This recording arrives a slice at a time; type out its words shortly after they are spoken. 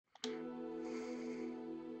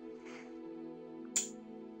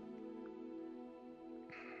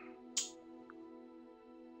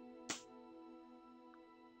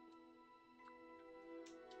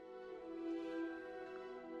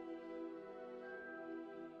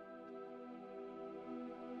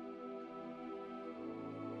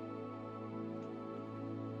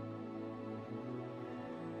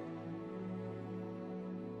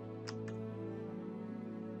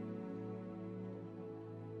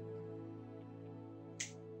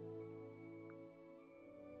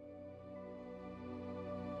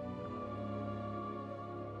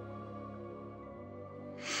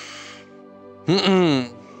Oh,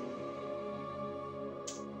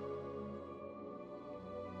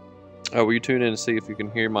 will you tune in to see if you can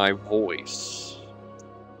hear my voice?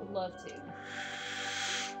 Would love to.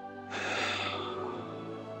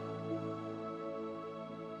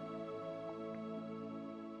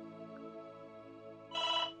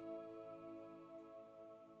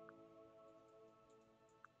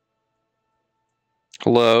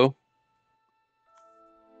 Hello?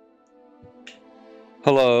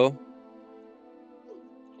 Hello?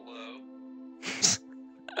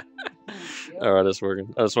 All right, it's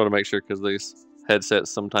working. I just want to make sure because these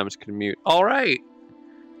headsets sometimes can mute. All right,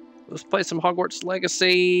 let's play some Hogwarts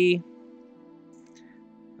Legacy.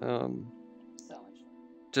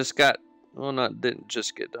 Just got, well, didn't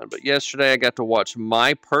just get done, but yesterday I got to watch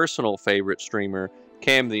my personal favorite streamer,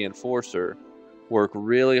 Cam the Enforcer, work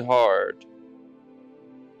really hard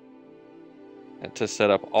to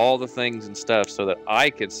set up all the things and stuff so that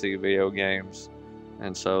I could see video games.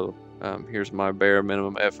 And so here's my bare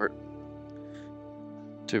minimum effort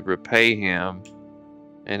to repay him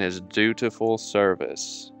in his dutiful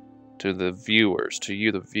service to the viewers, to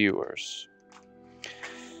you, the viewers.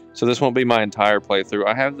 So this won't be my entire playthrough.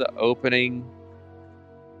 I have the opening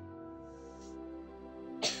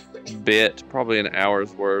bit, probably an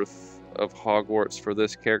hour's worth of Hogwarts for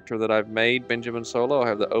this character that I've made, Benjamin Solo. I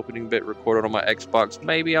have the opening bit recorded on my Xbox.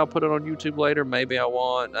 Maybe I'll put it on YouTube later. Maybe I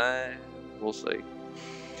won't. We'll see.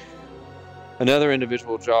 Another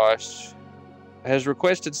individual, Josh, has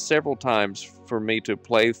requested several times for me to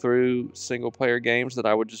play through single-player games that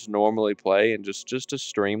I would just normally play and just to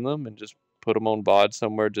stream them and just put them on VOD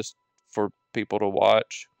somewhere just for people to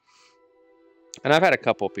watch. And I've had a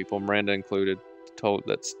couple of people, Miranda included, told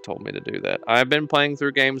me to do that. I've been playing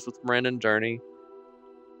through games with Miranda and Journey,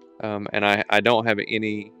 and I don't have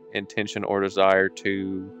any intention or desire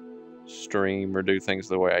to stream or do things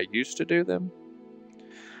the way I used to do them.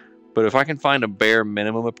 But if I can find a bare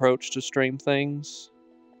minimum approach to stream things,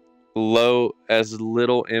 as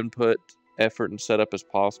little input, effort, and setup as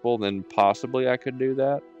possible, then possibly I could do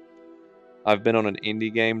that. I've been on an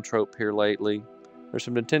indie game trope here lately. There's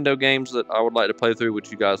some Nintendo games that I would like to play through, which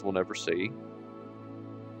you guys will never see.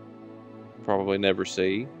 Probably never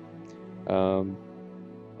see. I'll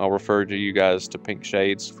refer to you guys to Pink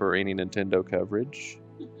Shades for any Nintendo coverage.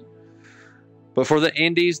 But for the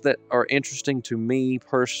indies that are interesting to me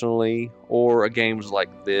personally, or games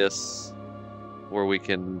like this, where we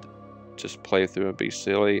can just play through and be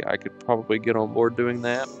silly, I could probably get on board doing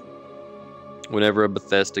that. Whenever a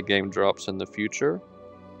Bethesda game drops in the future,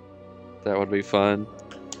 that would be fun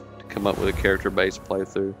to come up with a character-based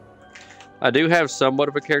playthrough. I do have somewhat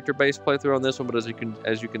of a character-based playthrough on this one, but as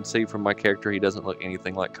you can see from my character, he doesn't look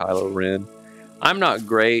anything like Kylo Ren. I'm not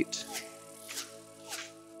great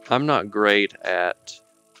at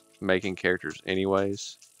making characters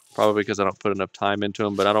anyways, probably because I don't put enough time into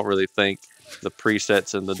them, but I don't really think the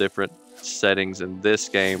presets and the different settings in this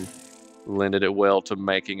game lended it well to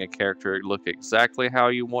making a character look exactly how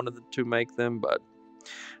you wanted to make them. But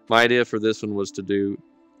my idea for this one was to do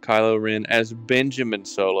Kylo Ren as Benjamin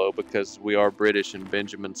Solo, because we are British and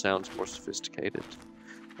Benjamin sounds more sophisticated,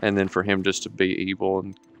 and then for him just to be evil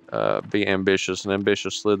and be ambitious, an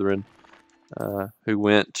ambitious Slytherin who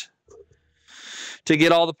went to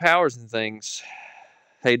get all the powers and things.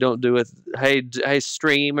 Hey, don't do it. Hey,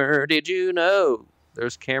 streamer, did you know?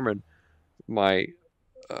 There's Cameron, my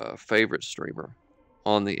favorite streamer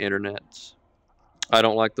on the internet. I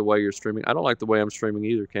don't like the way you're streaming. I don't like the way I'm streaming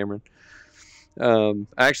either, Cameron.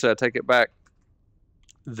 Actually, I take it back.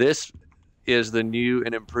 This is the new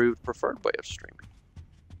and improved preferred way of streaming.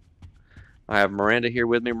 I have Miranda here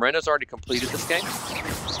with me. Miranda's already completed this game,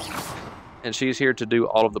 and she's here to do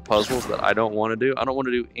all of the puzzles that I don't want to do. I don't want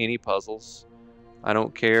to do any puzzles. I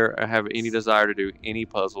don't care. I have any desire to do any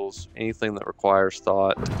puzzles, anything that requires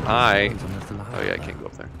thought. Oh yeah, I can't go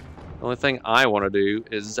up there. The only thing I want to do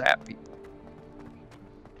is zap people.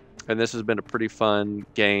 And this has been a pretty fun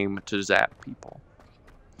game to zap people.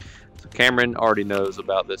 So Cameron already knows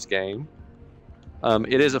about this game.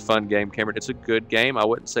 It is a fun game, Cameron. It's a good game. I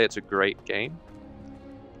wouldn't say it's a great game,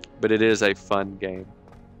 but it is a fun game.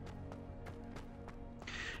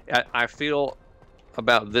 I feel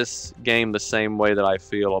about this game the same way that I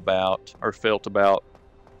feel about, or felt about,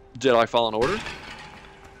 Jedi Fallen Order.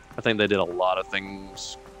 I think they did a lot of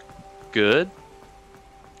things good.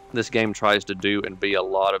 This game tries to do and be a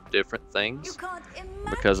lot of different things.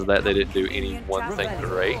 Because of that, they didn't do any one thing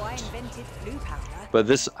great. But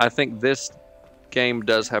this, I think this game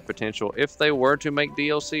does have potential. If they were to make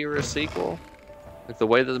DLC or a sequel, like the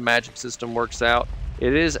way that the magic system works out,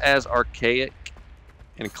 it is as archaic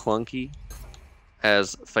and clunky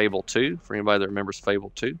as Fable 2, for anybody that remembers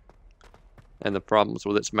Fable 2, and the problems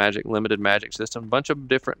with its limited magic system. A bunch of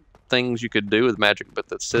different things you could do with magic, but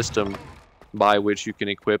the system by which you can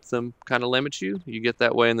equip them kind of limits you. You get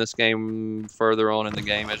that way in this game further on in the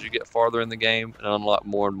game. As you get farther in the game and unlock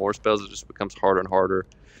more and more spells, it just becomes harder and harder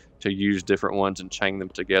to use different ones and chain them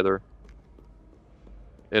together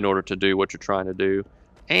in order to do what you're trying to do.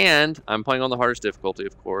 And I'm playing on the hardest difficulty,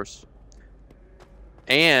 of course.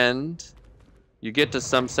 And you get to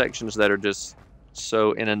some sections that are just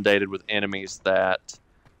so inundated with enemies that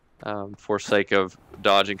for sake of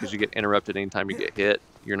dodging, because you get interrupted anytime you get hit,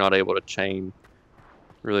 you're not able to chain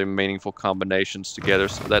really meaningful combinations together,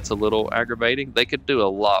 so that's a little aggravating. They could do a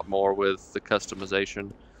lot more with the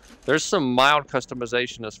customization. There's some mild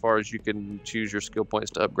customization as far as you can choose your skill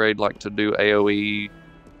points to upgrade, like to do AoE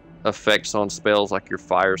effects on spells, like your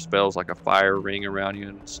fire spells, like a fire ring around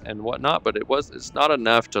you and whatnot, but it's not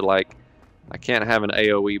enough to, like, I can't have an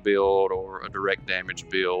AoE build or a direct damage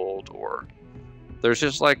build, or there's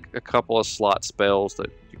just like a couple of slot spells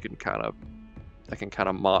that you can kind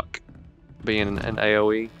of mock being an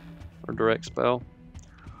AoE or direct spell.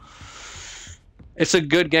 It's a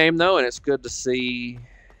good game though, and it's good to see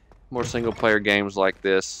more single player games like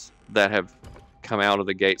this that have come out of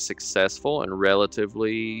the gate successful and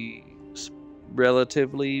relatively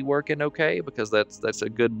working okay, because that's a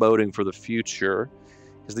good boding for the future.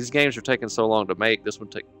 Because these games are taking so long to make. This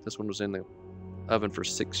one was in the oven for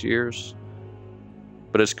 6 years.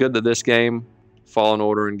 But it's good that this game, Fallen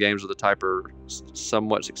Order, and games of the type are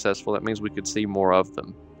somewhat successful. That means we could see more of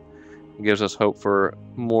them. It gives us hope for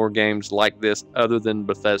more games like this other than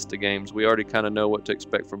Bethesda games. We already kind of know what to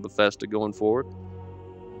expect from Bethesda going forward.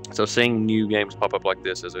 So seeing new games pop up like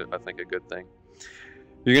this is, I think, a good thing.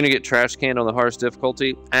 You're going to get trash canned on the hardest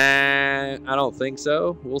difficulty? I don't think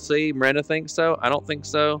so. We'll see. Miranda thinks so. I don't think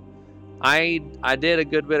so. I did a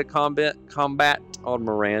good bit of combat on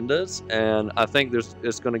Miranda's, and I think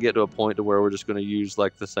it's going to get to a point to where we're just going to use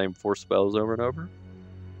like the same 4 spells over and over.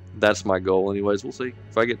 That's my goal anyways. We'll see.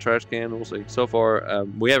 If I get trash canned, we'll see. So far,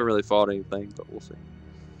 we haven't really fought anything, but we'll see.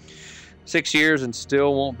 6 years and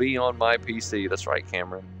still won't be on my PC. That's right,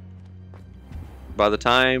 Cameron. By the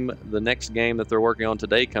time the next game that they're working on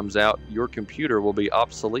today comes out, your computer will be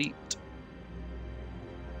obsolete.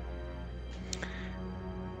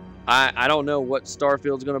 I don't know what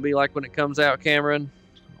Starfield's going to be like when it comes out, Cameron.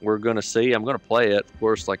 We're going to see. I'm going to play it, of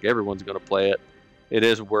course, like everyone's going to play it. It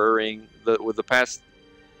is worrying. With the past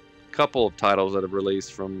couple of titles that have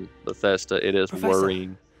released from Bethesda, it is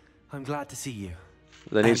worrying. I'm glad to see you.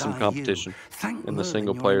 They need some competition in the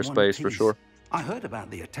single-player space for sure. I heard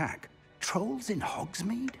about the attack. Trolls in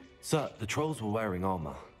Hogsmeade? Sir, the trolls were wearing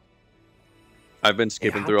armor. I've been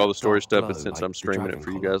skipping through all the story stuff, but since I'm streaming it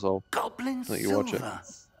for you guys all, Goblin let you watch it.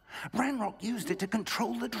 Ranrock used it to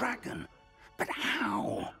control the dragon. But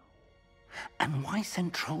how? And why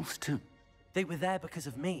send trolls to... They were there because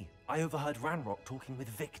of me. I overheard Ranrock talking with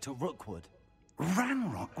Victor Rookwood.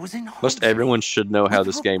 Ranrock was in Hogsmeade. Most everyone should know how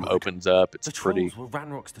this game opens up. It's pretty were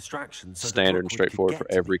Ranrock's distractions, so standard and straightforward for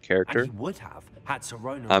every character. And he would have had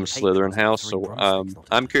Serona I'm Slytherin house, so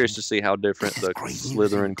I'm curious to see how different the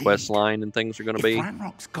Slytherin quest line and things are going to be.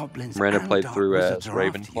 Miranda played through as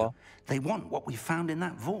Ravenclaw. They want what we found in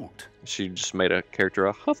that vault. She just made a character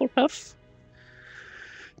a Hufflepuff.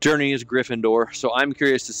 Journey is Gryffindor, so I'm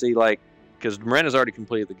curious to see, like, because Miranda's already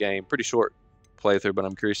completed the game, pretty short playthrough, but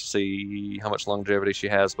I'm curious to see how much longevity she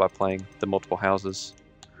has by playing the multiple houses.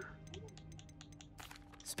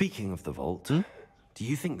 Speaking of the vault, do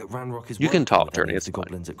you think that Ranrock is? You can talk, Journey. It's the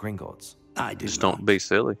goblins at Gringotts. I do. Just don't be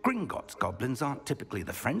silly. Gringotts goblins aren't typically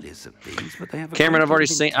the friendliest of beings, but they have. Cameron, I've already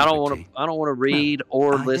seen. I don't want to read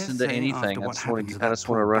or listen to anything. I just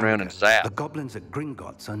want to run around and zap. The goblins at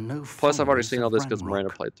Gringotts are no. Plus, I've already seen all this because Miranda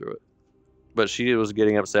played through it, but she was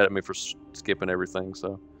getting upset at me for skipping everything.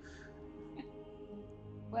 So.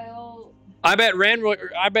 Well, I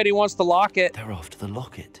bet he wants the locket. They're after the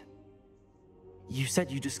locket. You said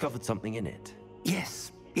you discovered something in it.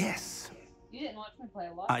 Yes. you didn't watch me play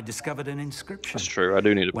a lot. I discovered an inscription. That's true. I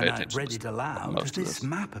do need to pay When attention. I read it aloud, this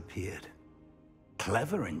map appeared.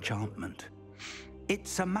 Clever enchantment.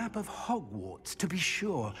 It's a map of Hogwarts, to be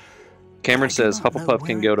sure. Cameron says Hufflepuff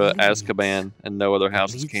can go to Azkaban and no other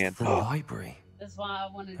houses can. The library. That's why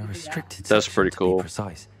I wanted to do that. Restricted That's section, pretty to cool. be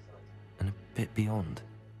precise, and a bit beyond.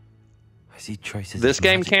 I see traces. This of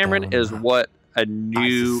game, magic Cameron, down on is the map. what a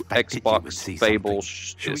new suspected you would Xbox see Fable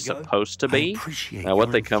something. is Shall we go? supposed to I be. appreciate Now, what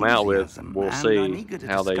your they come out with, enthusiasm, we'll and see I'm eager to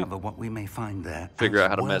how they discover what we may find there figure as out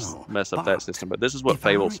how to well. mess up But that system. But this is what if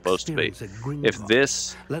our Fable's supposed to be. experience at If Gringotts,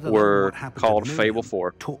 this let alone were what happened called at Fable Miriam,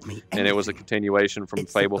 4, taught me and it was a anything, continuation from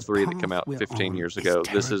it's that Fable the 3 that came path out we're 15 on years is ago,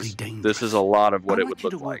 this terribly is dangerous. a lot of what I'd it would you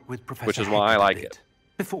to look work like, with Professor which is why I Heck a like bit it.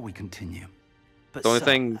 Before we continue. But The only sir,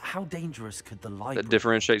 thing how dangerous could the library that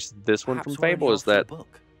differentiates this one from Perhaps we're only Fable is after a that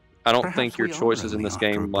book. I don't Perhaps think your we are choices in only this after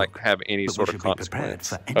a game like book, have any but we sort of should be prepared consequence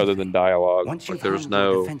for other than anything. dialogue. Once Like you've there's honed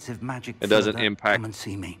your no, defensive magic it doesn't further, impact come and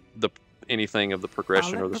see me. the anything of the I'll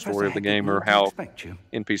progression let or the Professor story of the Heck game know or to how expect you.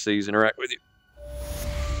 NPCs interact with you.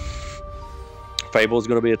 Fable is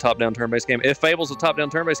going to be a top-down turn-based game. If Fable's a top-down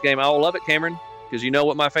turn-based game, I will love it, Cameron, because you know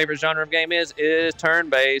what my favorite genre of game is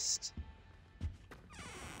turn-based.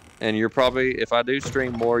 And you're probably, if I do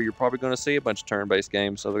stream more, you're probably going to see a bunch of turn-based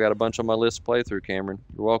games. So I've got a bunch on my list to play through, Cameron.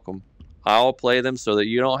 You're welcome. I'll play them so that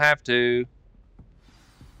you don't have to.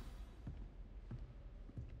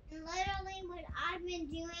 Literally what I've been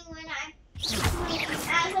doing when as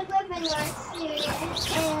a Gryffindor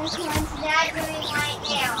student is what Dad's doing right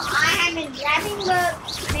now. I have been grabbing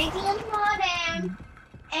books, making them fall down,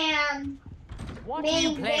 and What are being you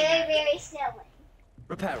playing very, at? very silly.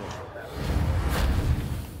 Reparo.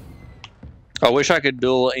 I wish I could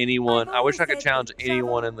duel anyone. I wish I could challenge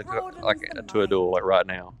anyone in the to a duel like right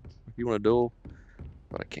now. If you want to duel,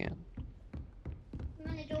 but I can't. You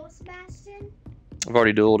want to duel Sebastian? I've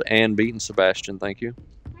already dueled and beaten Sebastian. Thank you.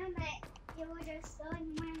 No, but you were just so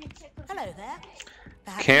annoying to check with Hello there.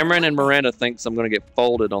 Perhaps Cameron you and like Miranda thinks I'm going to get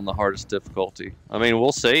folded on the hardest difficulty. I mean,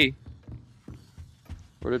 we'll see.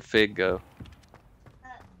 Where did Fig go?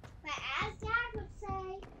 But as Dad would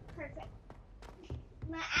say, perfect.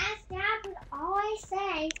 But as Dad would always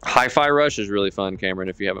say, Hi-Fi Rush is really fun, Cameron,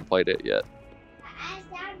 if you haven't played it yet. but as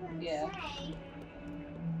Dad would Yeah. say,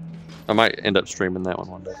 I might end up streaming that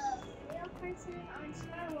one day. the real person on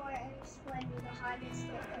Star Wars would be the hardest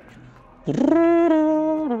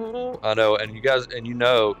difficulty. I know, and you guys, and you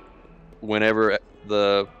know, whenever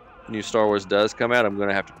the new Star Wars does come out, I'm going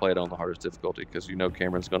to have to play it on the hardest difficulty because you know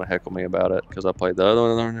Cameron's going to heckle me about it because I played the other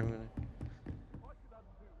one.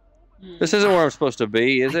 This isn't where I'm supposed to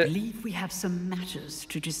be, is I it? believe we have some matters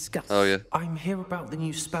to discuss. Oh, yeah. I'm here about the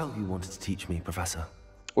new spell you wanted to teach me, Professor.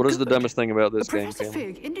 What is the Good. dumbest thing about this game, Professor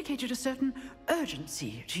Cameron? Fig indicated a certain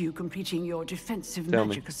urgency to you completing your defensive Tell me.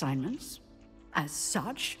 magic assignments. As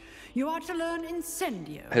such, you are to learn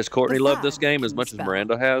Incendio. Has Courtney the loved this fire game as making much as spell,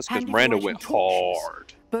 Miranda has? Because handing Miranda lighting went torches,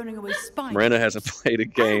 hard. burning away spines. Miranda hasn't played a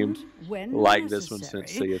game and, when like this one necessary,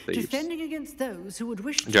 since Sea of Thieves. defending against those who would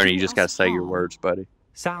wish to Journey, do you just got to us say your harm. words, buddy.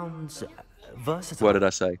 Sounds versatile. What did I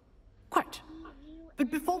say? Quite. But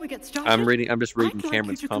before we get started, I'm just reading I'd like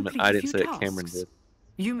Cameron's you to comment. complete I a didn't few say it. Cameron tasks. did.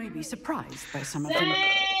 You may be surprised by some of them.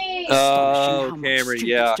 Say! Oh, how much Cameron, students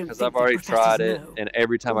yeah, don't because think I've that already professors tried it, know. and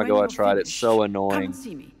every time I When go, I you're tried it. It's so finished, come annoying. and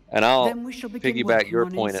see me. And I'll Then we shall begin piggyback working your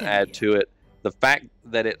on point and add Incendio. to it. The fact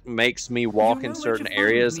that it makes me walk know in where to certain find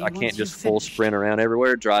areas, me I can't once just you've full finished. sprint around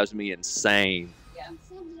everywhere, drives me insane.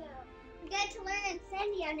 Incendio. You get to learn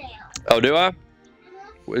Incendio now. Oh, do I?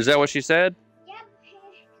 Uh-huh. Is that what she said? Yep.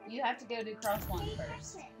 You have to go to cross one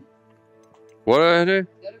first. What do I do?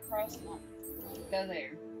 Go to cross one. Go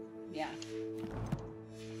there. Yeah.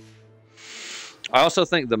 I also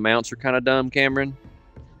think the mounts are kind of dumb, Cameron.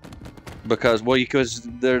 Because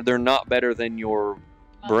they're not better than your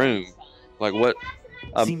broom. That's fine. Like what?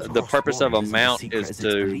 Seems The purpose of a cross-border isn't as mount secret is as it's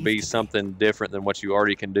to believed be to be. something different than what you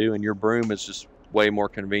already can do, and your broom is just way more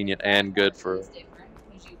convenient and good for. It's different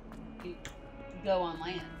because you go on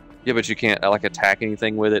land. Yeah, but you can't like attack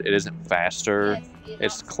anything with it. It isn't faster. Yes, it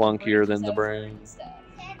It's knocks clunkier than bridges the over broom. and stuff.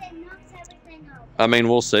 Said it knocks everything over. I mean,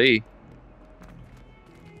 we'll see.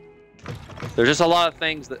 There's just a lot of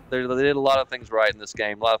things they did a lot of things right in this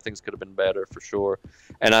game. A lot of things could have been better for sure.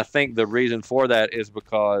 And I think the reason for that is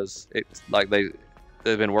because it's like they've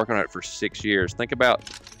been working on it for 6 years. Think about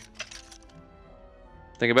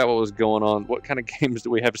what was going on. What kind of games do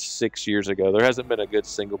we have 6 years ago? There hasn't been a good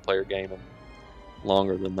single player game in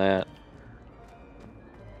longer than that.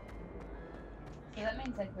 So that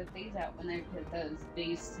means they put these out when they put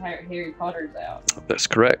these Harry Potters out. That's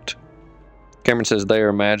correct. Cameron says they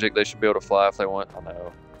are magic. They should be able to fly if they want. I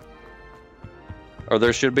know. Or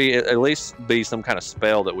there should be at least be some kind of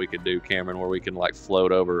spell that we could do, Cameron, where we can like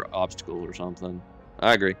float over obstacles or something.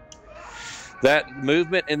 I agree. That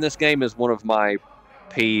movement in this game is one of my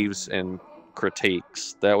peeves and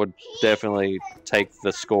critiques. That would definitely take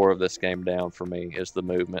the score of this game down for me. Is the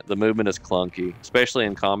movement? The movement is clunky, especially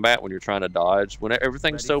in combat when you're trying to dodge. When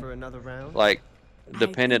everything's Ready so for another round? like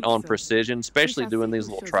dependent on precision, especially doing these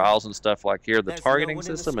little trials and stuff like here. The targeting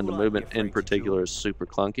system and the movement in particular is super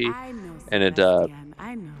clunky, and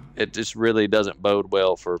it just really doesn't bode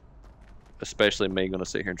well for, especially me going to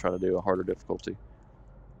sit here and try to do a harder difficulty.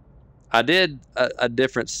 I did a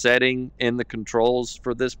different setting in the controls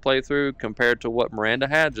for this playthrough compared to what Miranda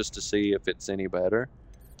had, just to see if it's any better.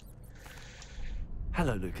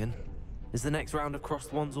 Hello, Lucan. Is the next round of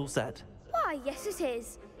Crossed Wands all set? Why, yes it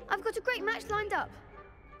is. I've got a great match lined up.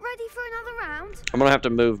 Ready for another round? I'm going to have to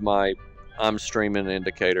move my I'm streaming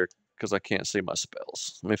indicator because I can't see my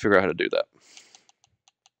spells. Let me figure out how to do that.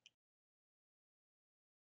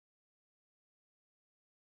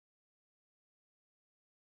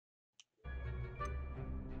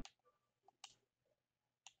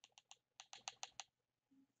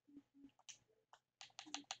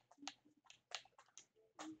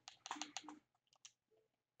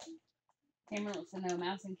 Cameron wants to know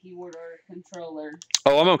mouse and keyboard or controller.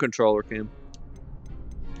 Oh, I'm on controller, Cam.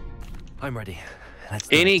 I'm ready.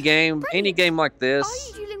 Any game like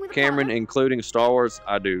this, Cameron, including Star Wars,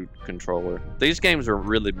 I do controller. These games are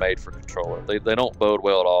really made for controller. They don't bode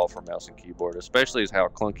well at all for mouse and keyboard, especially as how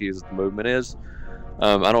clunky as the movement is.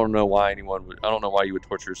 I don't know why anyone would. I don't know why you would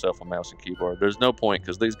torture yourself on mouse and keyboard. There's no point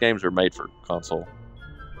because these games are made for console.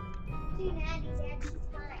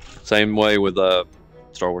 Same way with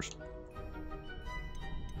Star Wars.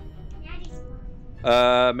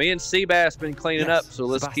 Me and Seabass been cleaning up, so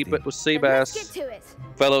let's keep it with Seabass. Let's get to it.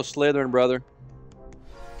 Fellow Slytherin brother.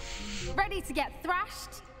 Ready to get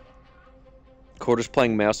thrashed? Quarter's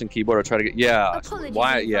playing mouse and keyboard. I try to get Apologies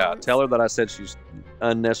why in yeah. advance. Tell her that I said she's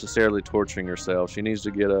unnecessarily torturing herself. She needs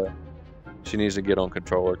to get on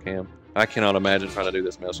controller, Cam. I cannot imagine trying to do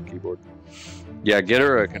this mouse and keyboard. Yeah, get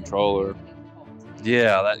her a controller.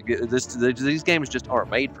 Yeah, these games just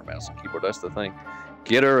aren't made for mouse and keyboard. That's the thing.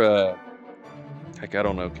 Get her a. Heck, I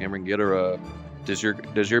don't know, Cameron. Get her a. Does your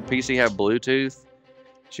PC have Bluetooth?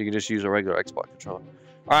 She can just use a regular Xbox controller.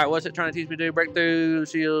 All right, what's it trying to teach me to do? Breakthrough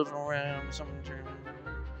shields around some.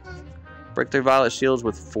 Breakthrough violet shields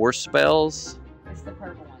with force spells. It's the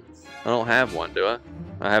purple ones. I don't have one, do I?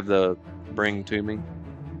 I have the bring to me.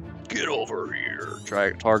 Get over here.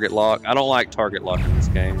 Try target lock. I don't like target lock in this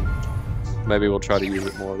game. Maybe we'll try to use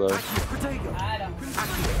it more though. I don't.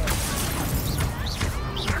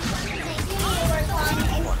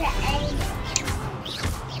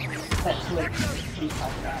 That's what we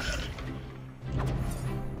talk about.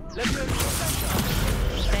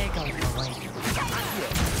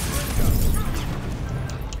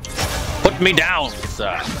 Put me down,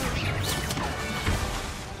 sir.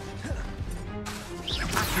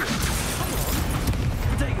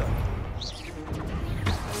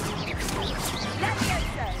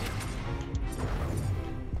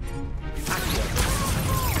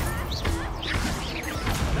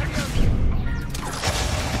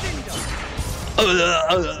 I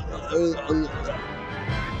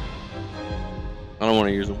don't want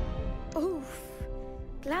to use them. Oof.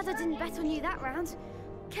 Glad I didn't bet on you that round.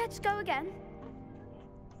 Care to go again?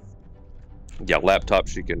 Yeah, laptop,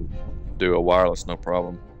 she can do a wireless, no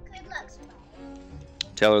problem. Good luck, Spike.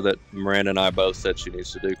 Tell her that Miranda and I both said she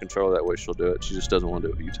needs to do control. That way she'll do it. She just doesn't want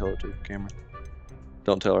to do it. You tell her to, Cameron.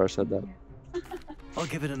 Don't tell her I said that. I'll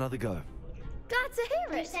give it another go. Glad to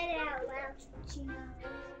hear You it. said it out loud, but you know.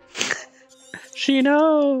 She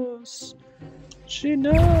knows. She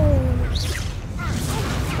knows.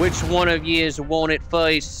 Which one of you is want it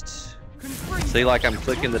first? See, like I'm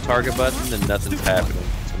clicking the target button and nothing's happening.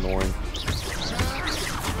 It's annoying.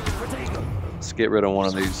 Let's get rid of one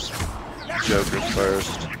of these jokers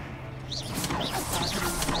first.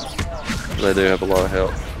 They do have a lot of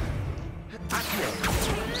health.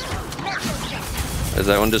 Is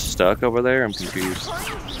that one just stuck over there? I'm confused.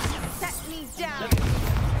 Set me down.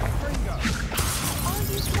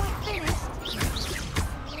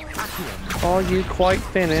 Are you quite finished? Are you quite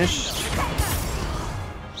finished?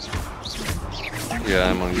 Yeah,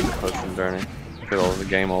 I'm gonna use a potion, darn it. All the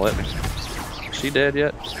game will let me. Is she dead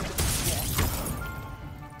yet?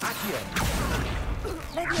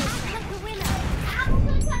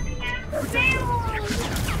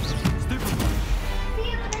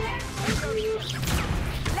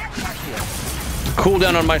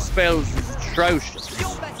 Cooldown on my spells is atrocious.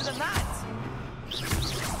 You're better than that.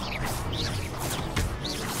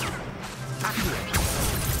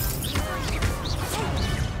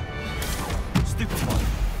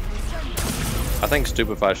 I think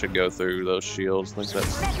Stupefy should go through those shields. I think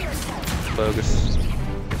that's bogus.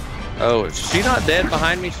 Oh, is she not dead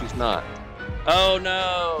behind me? She's not. Oh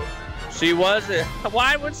no, she wasn't.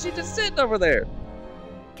 Why was she just sitting over there?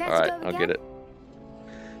 Care All to right, go I'll again? get it.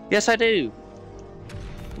 Yes, I do.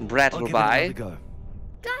 I'll Brattle give it by. another go.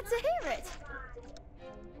 Glad to hear it.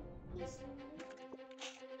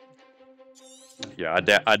 Yeah,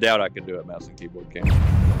 I doubt I could do it mouse and keyboard game.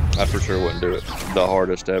 I for sure wouldn't do it. The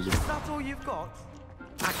hardest ever. That's all you've got?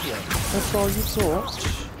 Accio. That's all you thought.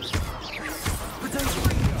 Potato.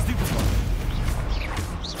 Stupefy.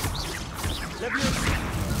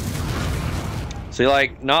 See,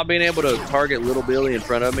 like, not being able to target Little Billy in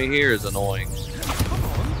front of me here is annoying.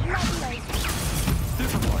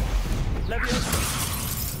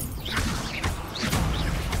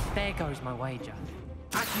 There goes my wager.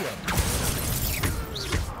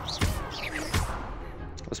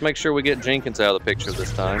 Let's make sure we get Jenkins out of the picture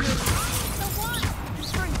this time.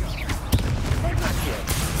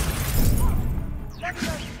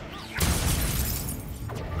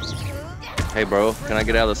 Hey, bro, can I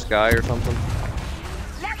get out of the sky or something?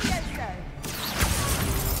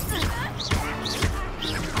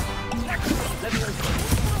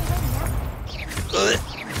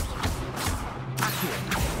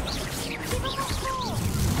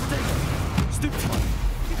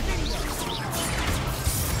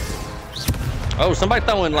 Oh, somebody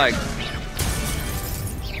throwing like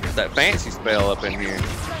that fancy spell up in here.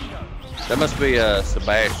 That must be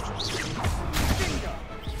Sebastian.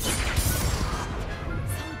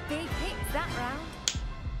 Some big hits that round.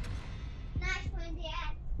 Nice one,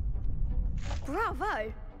 Dad.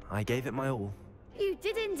 Bravo. I gave it my all. You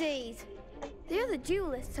did indeed. The other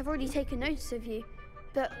duelists have already taken notice of you,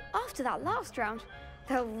 but after that last round,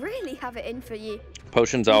 they'll really have it in for you.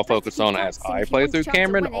 Potions I'll focus on as I play through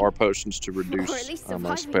Cameron, winning. or potions to Or at reduce least my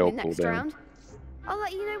surviving spell the next cooldown. round. I'll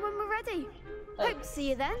let you know when we're ready. Hope to see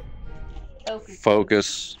you then.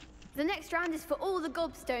 Focus. The next round is for all the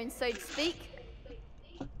gobstones, so to speak.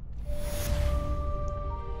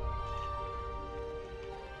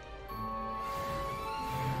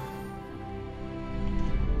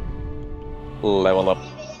 Level up.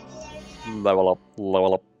 Level up.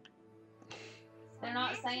 Level up. They're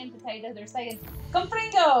not saying potato, they're saying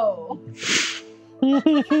compringo.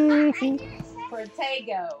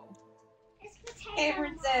 Potato. It's potato.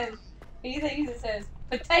 Cameron says, he thinks it says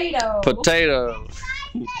potato. Potato.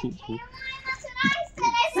 Seems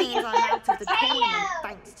I'm out of the tournament,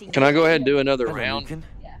 thanks to you. Can I go ahead and do another Hello, round? Lucan.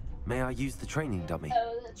 Yeah. May I use the training dummy?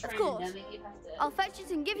 Oh, the training course. dummy, you have to. I'll fetch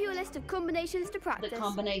it and give you a list of combinations to The practice.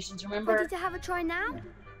 combinations, Ready remember? to have a try now?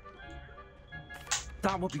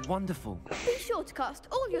 That would be wonderful. Be sure to cast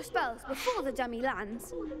all your spells before the dummy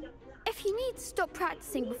lands. If you need to stop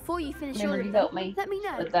practicing before you finish Remember your to evening, help me let me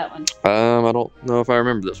know. with that one. I don't know if I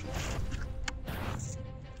remember this one.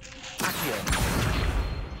 Accio.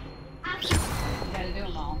 You gotta do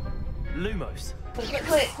them all. Lumos. Click, click,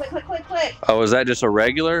 click, click, click, click, click. Oh, is that just a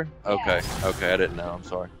regular? Yeah. Okay. Okay, I didn't know. I'm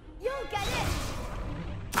sorry. You'll get it.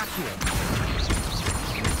 Accio.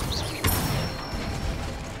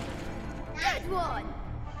 Good one.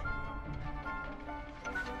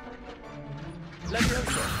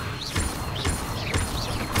 Leviosa.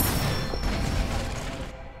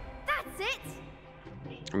 That's it.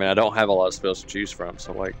 I mean, I don't have a lot of spells to choose from,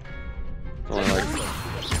 so like, only like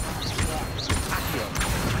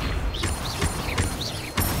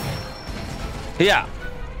yeah.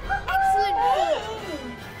 Excellent.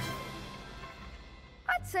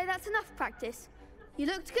 I'd say that's enough practice. You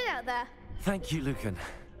looked good out there. Thank you, Lucan.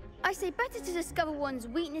 I say better to discover one's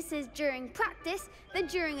weaknesses during practice than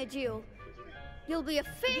during a duel. You'll be a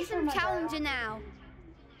fearsome challenger now.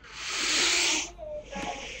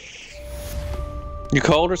 You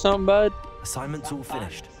cold or something, bud? Assignment's all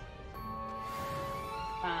finished.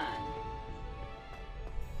 Fine.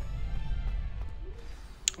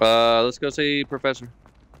 Let's go see Professor.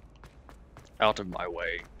 Out of my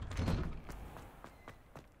way.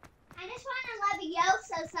 I just want to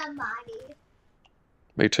Leviosa somebody.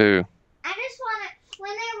 Me too. I just want to,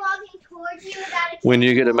 when they're walking towards you without a When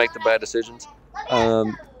you get to kill, make the bad decisions.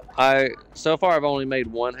 Leviosa. So far I've only made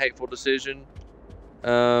one hateful decision.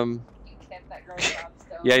 You kept that girl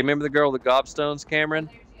gobstone. Yeah, you remember the girl with the gobstones, Cameron?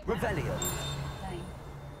 Revelio. Dang.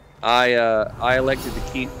 I elected to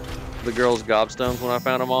keep the girl's gobstones when I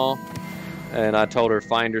found them all. And I told her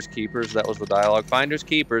finders keepers, that was the dialogue. Finders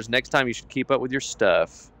keepers, next time you should keep up with your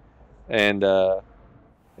stuff. And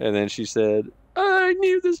then she said, I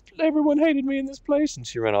knew this, everyone hated me in this place, and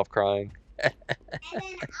she ran off crying. And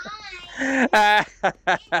then I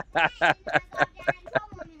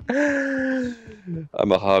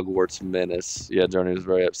I'm a Hogwarts menace. Yeah, Journey was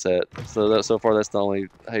very upset. So far that's the only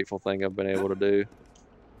hateful thing I've been able to do.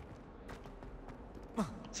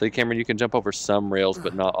 See, Cameron, you can jump over some rails,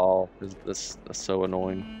 but not all. That's so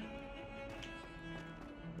annoying.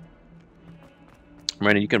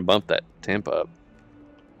 Miranda, you can bump that temp up.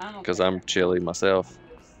 because I'm chilly myself.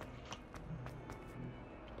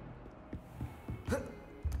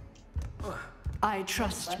 I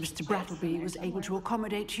trust Mr. Brattleby was able to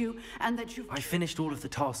accommodate you and that you... I finished all of the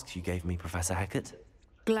tasks you gave me, Professor Hackett.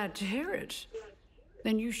 Glad to hear it.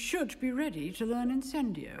 Then you should be ready to learn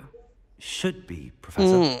Incendio. Should be,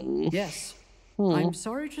 Professor. Yes. I'm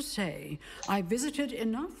sorry to say, I visited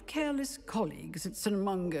enough careless colleagues at St.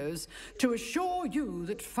 Mungo's to assure you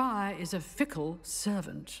that fire is a fickle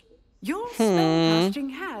servant. Your spellcasting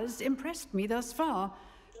has impressed me thus far,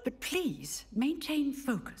 but please maintain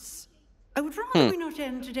focus. I would rather we not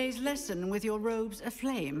end today's lesson with your robes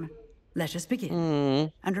aflame. Let us begin.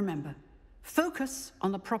 And remember, focus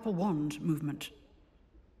on the proper wand movement.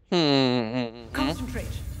 Concentrate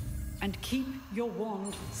and keep your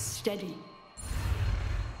wand steady.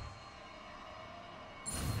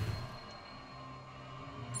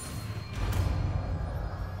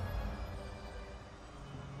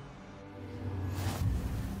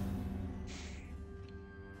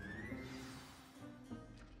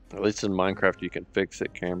 At least in Minecraft you can fix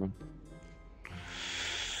it, Cameron.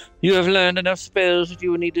 You have learned enough spells that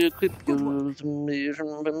you will need to equip your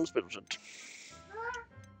spells.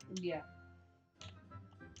 Yeah.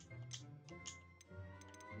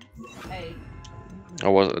 Hey.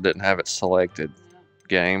 I didn't have it selected.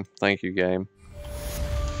 Game. Thank you, game.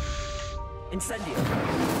 Incendio.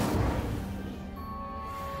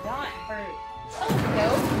 Not for. Oh,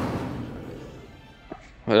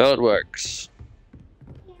 no. Well, it works.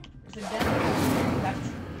 Is it done? That's.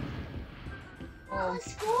 Oh.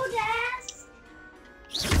 School desk.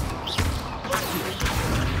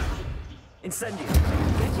 Incendio.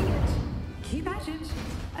 Getting it. Keep at it.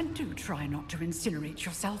 And do try not to incinerate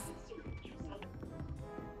yourself.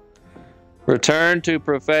 Return to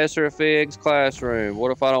Professor Fig's classroom.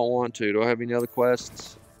 What if I don't want to? Do I have any other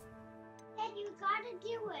quests? Dad, you gotta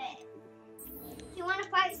do it. You wanna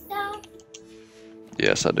fight stuff?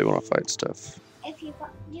 Yes, I do want to fight stuff. If you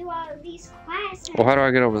do all of these classes. Well, how do I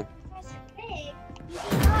get over? Professor Fig, you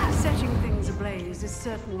can Setting things ablaze is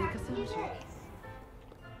certainly do this. cathartic.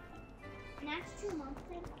 Next 2 months.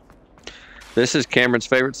 This is Cameron's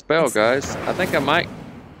favorite spell, guys. I think I might.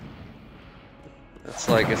 It's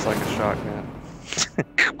like a shotgun.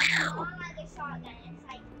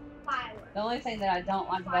 The only thing that I don't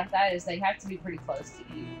like about that is they have to be pretty close to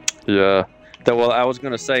you. Yeah. Well, I was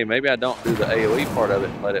gonna say maybe I don't do the AOE part of it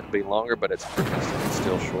and let it be longer, but it's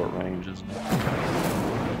still short range, isn't it?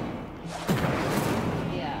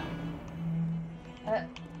 Yeah.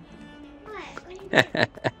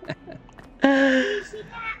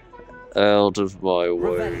 Out of my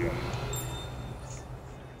way.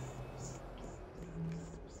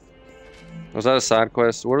 Was that a side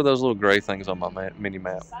quest? What are those little gray things on my mini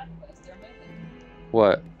map? Side quest, they're moving.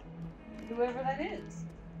 What? Whoever that is.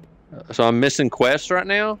 So I'm missing quests right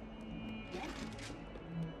now?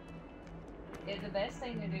 Yeah, the best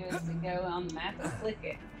thing to do is to go on the map and click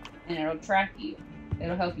it, and it'll track you.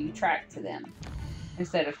 It'll help you track to them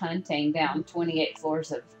instead of hunting down 28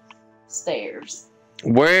 floors of stairs.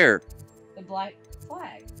 Where? The black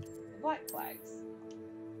flag. The black flags.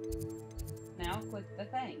 Now click the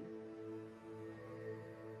thing.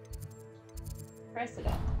 Press it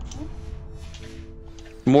up.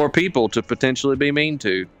 More people to potentially be mean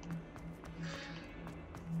to.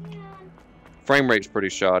 Frame rate's pretty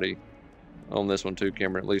shoddy on this one too,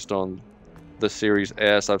 Cameron, at least on the Series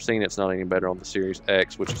S. I've seen it's not any better on the Series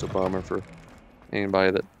X, which is a bummer for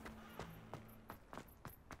anybody that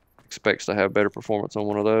expects to have better performance on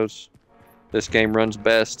one of those. This game runs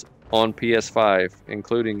best on PS5,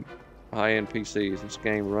 including high-end PCs. This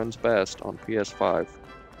game runs best on PS5.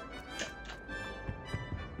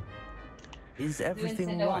 Is everything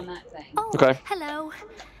Nintendo right? on that thing. Oh, Okay. hello.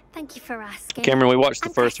 Thank you for asking. Cameron, we watched the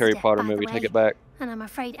I'm first Harry Esther, Potter by movie. the Take way. it back. And I'm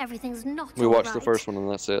afraid everything's not We all watched the right. first one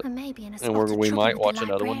and that's it. I may be in a And spot of we trouble might with watch the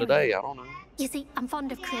another one librarian. today. I don't know. You see, I'm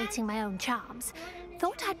fond of creating my own charms.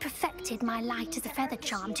 Thought I'd perfected my light as a feather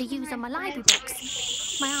charm to use on my library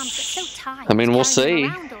books. My arms get so tired. I mean, we'll carrying see.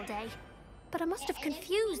 them around all day. But I must have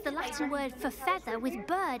confused the Latin word for feather with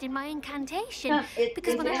bird in my incantation.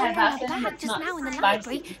 Because when I opened my bag just now in the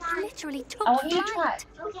library, it literally took I want you to try flight.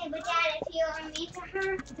 it. Okay, but Dad, if you are mean to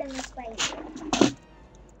her, then this way.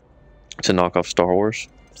 It's a knockoff Star Wars.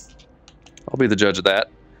 I'll be the judge of that.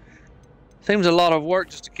 Seems a lot of work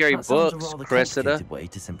just to carry That sounds a books, rather Cressida. complicated way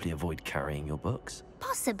to simply avoid carrying your books.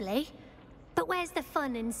 Possibly. But where's the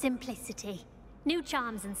fun and simplicity? New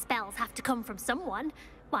charms and spells have to come from someone.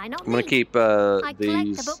 Why not I'm gonna me? keep I collect the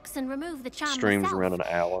these books and remove the charm streams myself. around an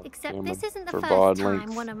hour. Except for this isn't the for first broad time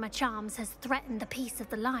length. one of my charms has threatened the peace of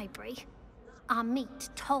the library. Amit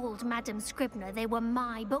told Madame Scribner they were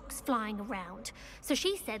my books flying around, so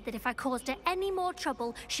she said that if I caused her any more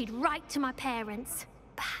trouble, she'd write to my parents.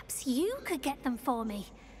 Perhaps you could get them for me.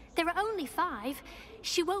 There are only 5.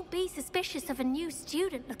 She won't be suspicious of a new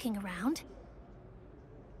student looking around.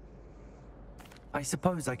 I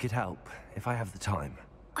suppose I could help, if I have the time.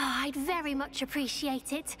 Oh, I'd very much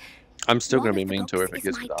appreciate it. I'm still One going to be of the mean to her if books it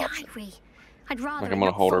gives is me my the option. diary. I'd rather Like I'm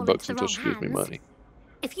going to hold her not fall books into the until she wrong gives me hands. money.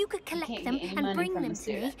 If you could collect can't them get any and money bring from them the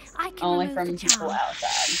to me, students. I can Only remove from the people charm.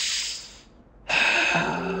 outside.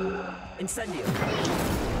 Incendio.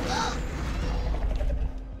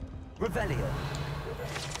 Revelio.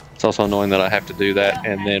 It's also annoying that I have to do that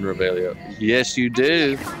and then Revelio. Yes, you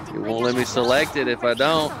do. You won't let me select it if I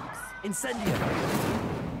don't. Incendio.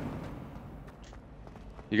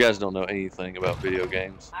 You guys don't know anything about video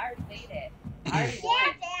games. I already beat it. I already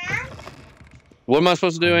won. What am I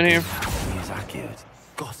supposed to do in here? Use accurate.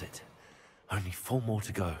 Got it. Only 4 more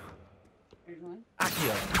to go. Here's one.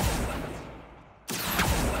 Accio.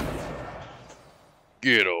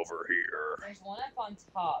 Get over here. There's one up on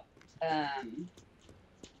top.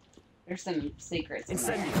 There's some secrets in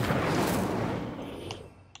there. Incendio.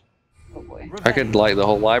 Oh boy. I could light the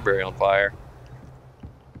whole library on fire.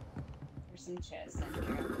 There's some chests in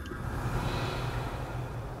here.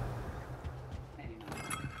 Maybe not.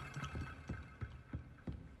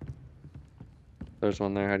 There's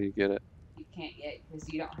one there. How do you get it? You can't yet because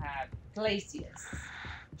you don't have glaciers.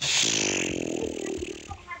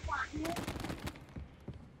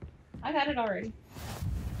 I got it already.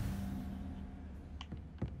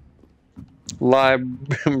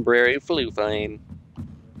 Library Flufane.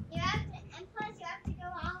 You have to, and plus you have to go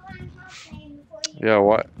all around Puffskein before you. Yeah,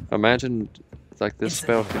 what? Imagine like this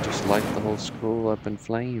spell could just light the whole school up in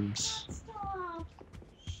flames. Stop.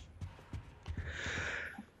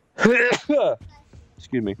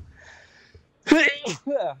 Excuse me.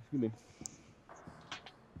 Excuse me.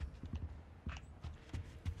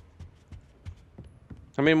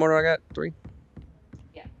 How many more do I got? 3?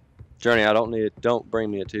 Yeah. Journey, I don't need it. Don't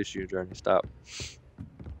bring me a tissue, Journey. Stop.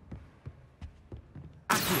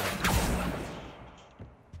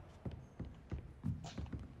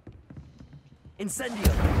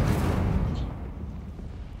 Incendio.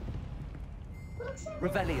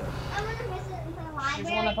 Revelio. I want to visit the library.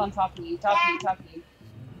 There's one up on top of you. Top of you. Top of you.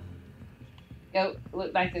 Go.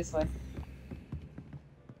 Look back this way.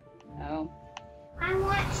 No. I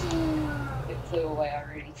want to. It flew away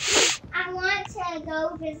already. I want to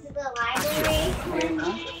go visit the library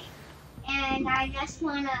one day, and I just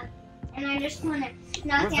wanna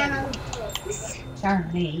knock down all the books.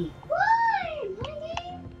 Charlie. Why? My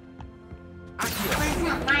name? Well, it's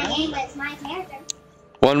not my name, but it's my character.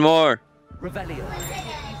 One more. Revelio. It took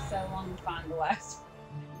me so long to find the last one.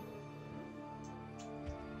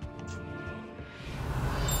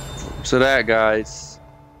 So that, guys.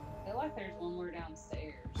 I feel like there's one more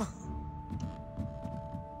downstairs.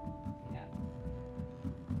 Yeah.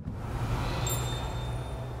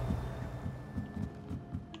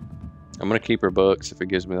 I'm gonna keep her books if it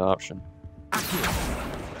gives me the option.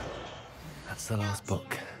 That's the last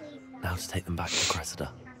book. Now to take them back to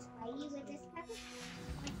Cressida.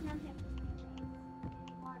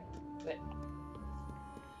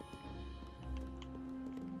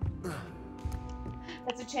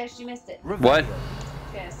 That's a chest. You missed it. What?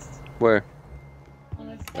 Chest. Where? On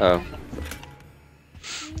the Oh.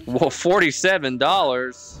 Well, $47.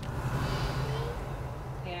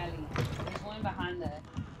 Yeah, there's one behind the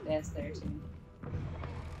desk there too.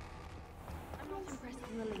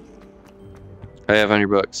 I have on your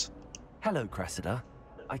books. Hello, Cressida.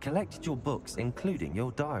 I collected your books, including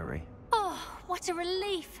your diary. Oh, what a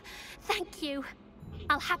relief. Thank you.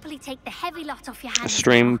 I'll happily take the heavy lot off your hands.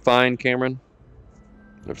 Stream fine, Cameron?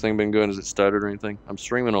 Everything been good? Has it stuttered or anything? I'm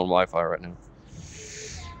streaming on Wi-Fi right now.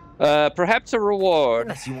 Perhaps a reward.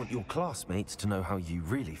 Unless you want your classmates to know how you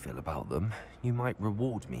really feel about them, you might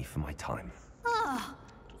reward me for my time. Oh,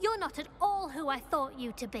 you're not at all who I thought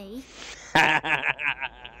you to be.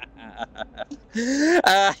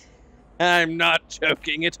 I'm not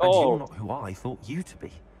joking at And you're all. not who I thought you to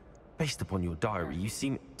be. Based upon your diary, you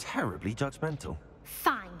seem terribly judgmental.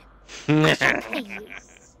 Fine. I shall pay you.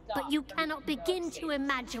 But you cannot begin to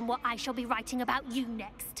imagine what I shall be writing about you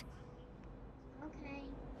next. Okay.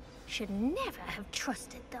 Should never have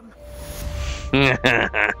trusted them.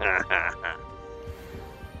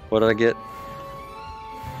 What did I get?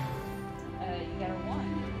 You got a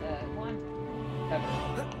one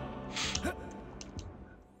cover.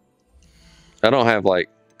 I don't have like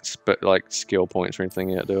skill points or anything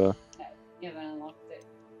yet, do I? No, you haven't unlocked it.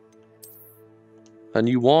 A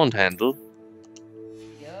new wand handle.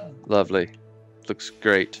 Yup. Lovely. Looks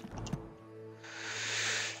great.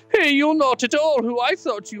 Hey, you're not at all who I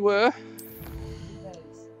thought you were.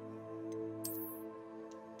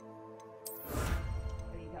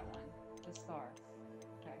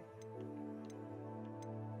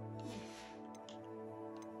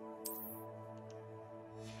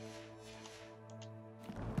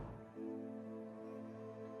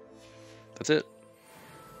 That's it.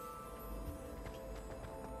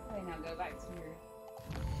 Okay, now go back to your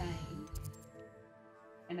thing.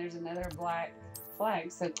 And there's another black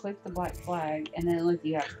flag, so click the black flag, and then look,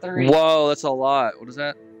 you have 3. Whoa, that's a lot. What is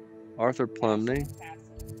that? Arthur Plumney.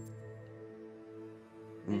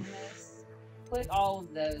 And this, click all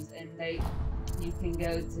of those, and you can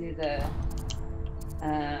go to the,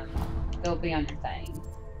 they'll be on your thing.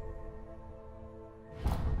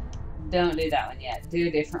 Don't do that one yet. Do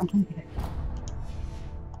a different one.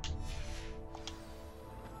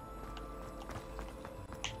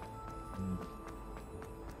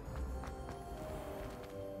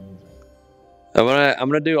 I'm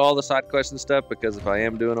gonna do all the side quest and stuff because if I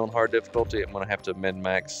am doing on hard difficulty, I'm gonna have to min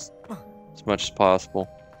max as much as possible.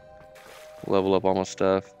 Level up all my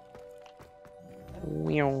stuff.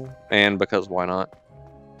 And because why not?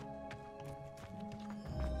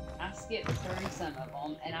 I skipped through some of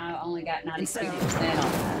them, and I only got 97%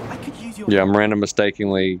 on that. I could use your Yeah, I'm random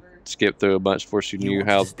mistakenly skipped through a bunch before she knew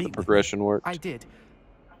how the progression worked. I did.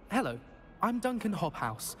 Hello, I'm Duncan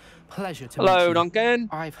Hobhouse. Pleasure to meet Hello, you. Duncan.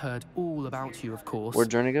 I've heard all about you, of course. Where'd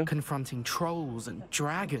Journey go? Confronting trolls and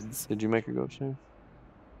dragons. Did you make her go upstairs?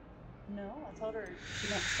 No, I told her she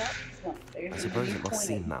won't stop. She's going upstairs. I suppose it must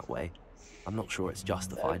seem that way. I'm not sure it's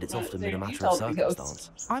justified. It's often been a matter You of told me ghosts.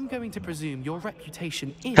 circumstance. I'm going to presume your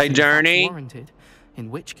reputation is Hey, in fact Journey. warranted. In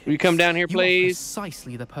which case, Will you come down here, you are please?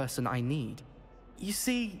 precisely the person I need. You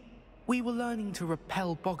see, we were learning to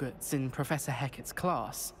repel boggarts in Professor Hecat's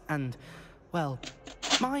class, and, well,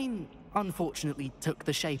 mine unfortunately took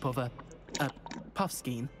the shape of a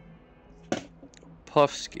Puffskein.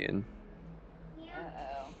 Puffskein.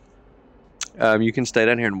 Uh-oh. You can stay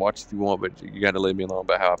down here and watch if you want, but you got to leave me alone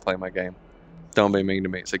about how I play my game. Don't be mean to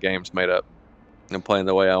me. It's a game's made up. I'm playing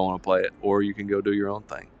the way I want to play it. Or you can go do your own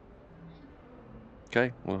thing.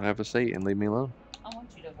 Okay, well, have a seat and leave me alone. I want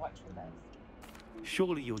you to watch with us.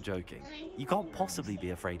 Surely you're joking. You can't possibly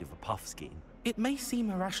be afraid of a Puffskein. It may seem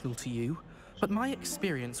irrational to you, but my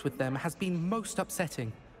experience with them has been most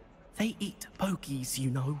upsetting. They eat bogies,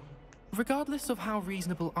 you know. Regardless of how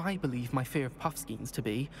reasonable I believe my fear of Puffskeins to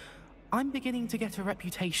be, I'm beginning to get a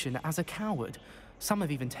reputation as a coward. Some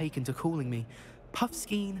have even taken to calling me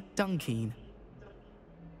Puffskein Dunkein.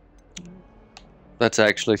 That's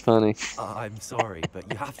actually funny. I'm sorry,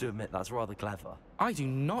 but you have to admit that's rather clever. I do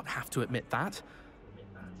not have to admit that.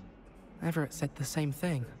 Everett said the same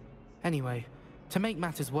thing. Anyway, to make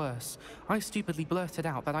matters worse, I stupidly blurted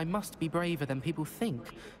out that I must be braver than people think,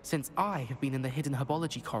 since I have been in the hidden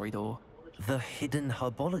herbology corridor. The hidden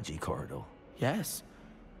herbology corridor? Yes.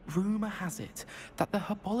 Rumor has it that the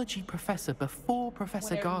herbology professor before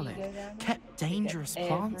Professor Whenever you Garlic go down there, kept dangerous every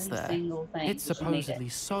plants there. single thing It's that you need supposedly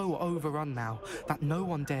it. so overrun now that no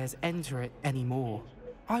one dares enter it anymore.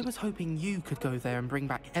 I was hoping you could go there and bring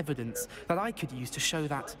back evidence that I could use to show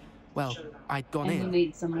that, well, I'd gone And you in.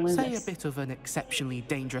 need some Say a limits. bit of an exceptionally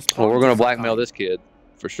dangerous Well, plant we're going of to some blackmail kind. this kid,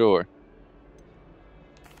 for sure.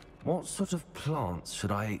 What sort of plants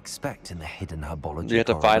should I expect in the hidden herbology Do you have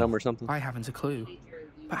to fight corridor? him or something? I haven't a clue.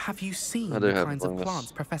 But have you seen I do the have kinds of plans.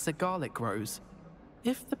 plants Professor Garlic grows?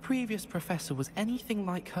 If the previous professor was anything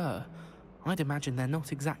like her, I'd imagine they're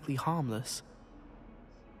not exactly harmless.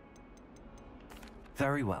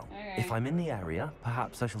 Very well. If Alright. I'm in the area,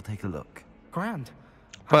 perhaps I shall take a look. Grand.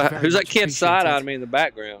 I'd But very who's that much kid appreciate side it. eyeing me in the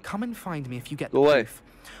background? Come and find me if you get Go the away. proof.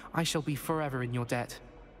 I shall be forever in your debt.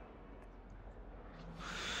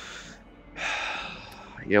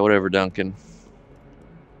 Yeah, whatever, Duncan.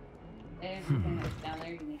 Everything that's down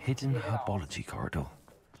there, you need to Hidden get it all. herbology corridor.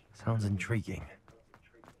 Sounds intriguing.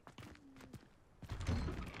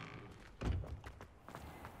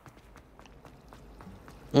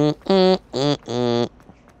 I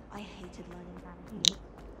hated learning that.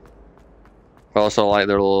 I also like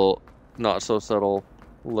their little, not so subtle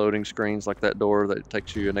loading screens like that door that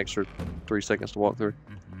takes you an extra 3 seconds to walk through.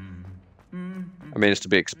 I mean, it's to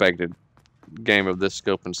be expected. Game of this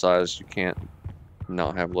scope and size, you can't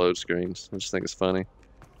not have load screens. I just think it's funny.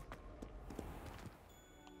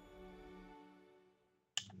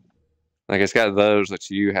 Like, it's got those that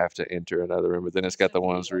you have to enter another room, but then it's got the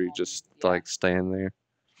ones where you just, like, stand there.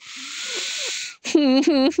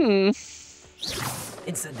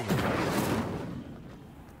 Incendiary.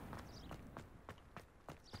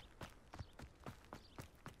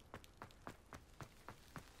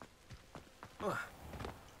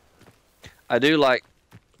 I do like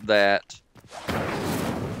that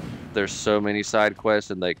there's so many side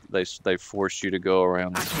quests and they force you to go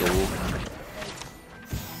around the school.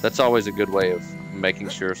 That's always a good way of making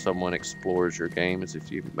sure someone explores your game, is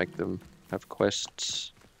if you make them have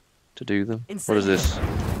quests to do them. What is this?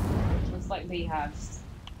 Looks like beehives.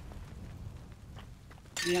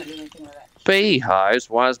 You don't do anything with that. Beehives?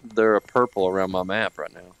 Why is there a purple around my map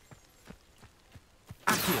right now?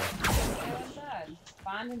 Go inside.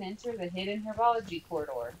 Find and enter the hidden herbology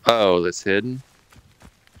corridor. Oh, that's hidden?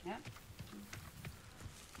 Yep.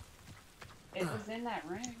 It was in that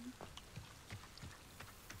room.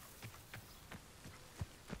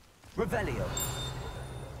 Revelio.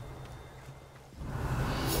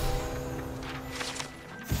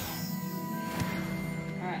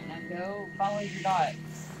 Alright, now go follow your dots.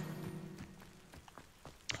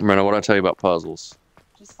 Miranda, what did I tell you about puzzles?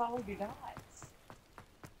 Just follow your dots.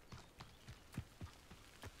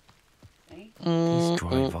 See?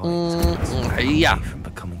 Destroy vines Yeah. from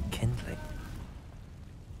becoming kindling.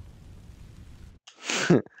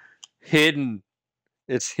 Hidden.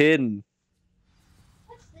 It's hidden.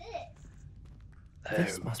 What's this?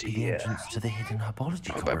 This must be the entrance to the hidden herbology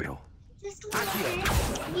corridor. Just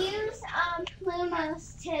use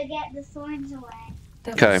Plumos to get the thorns away.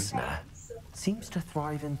 Okay. Snare seems to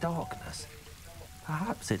thrive in darkness.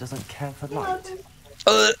 Perhaps it doesn't care for light.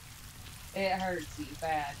 It hurts you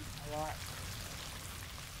bad a lot.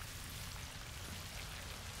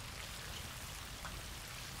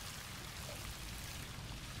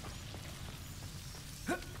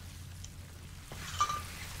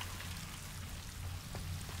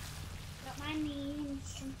 Got my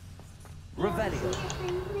knees. Revelio.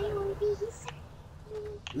 There's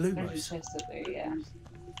a Lumos. chest up there, yeah.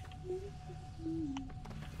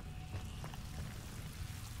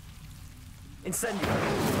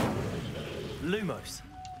 Incendio. Lumos.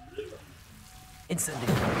 Incendio.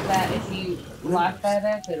 That if you lock that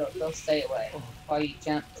up, they'll stay away while you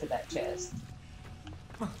jump to that chest.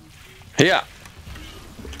 Yeah.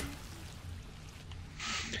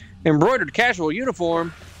 Embroidered casual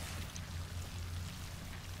uniform.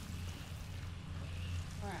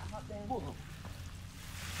 Alright, hop down.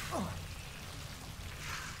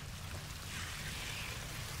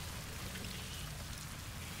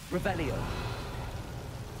 Revelio.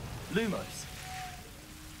 Lumos.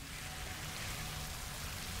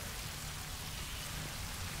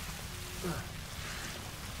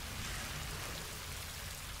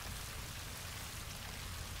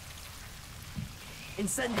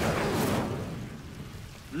 Incendio.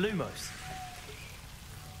 Lumos.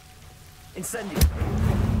 Incendio.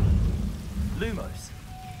 Lumos.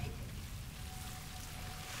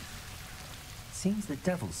 Seems the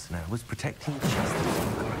devil's snare was protecting the chest of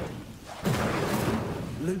some kind.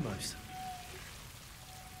 Lumos.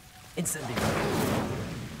 Incendio.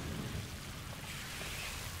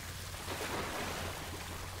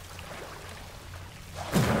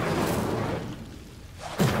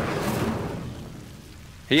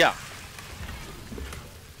 Yeah.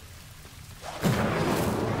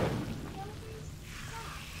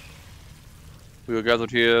 We are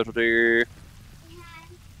gathered here today.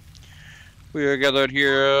 We are gathered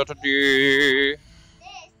here today.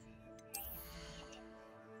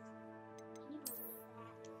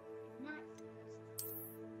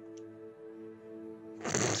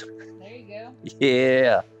 There you go.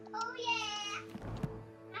 Yeah. Oh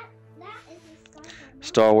yeah. That is a Star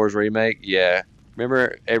Star Wars remake? Yeah.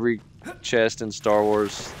 Remember every chest in Star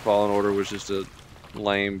Wars Fallen Order was just a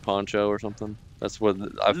lame poncho or something? That's what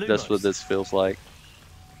this feels like.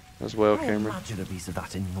 As well, I Cameron. imagine a piece of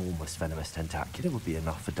that enormous venomous tentacular would be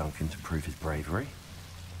enough for Duncan to prove his bravery.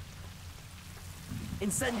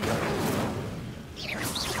 Incendio.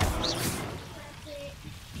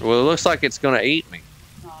 Well, it looks like it's gonna eat me.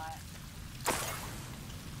 It's not.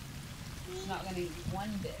 It's not gonna eat one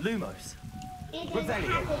bit. Lumos. It doesn't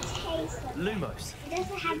have the taste of it. Lumos. It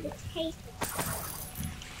doesn't have the taste of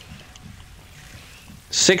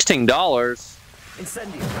 $16.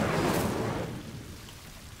 Incendio.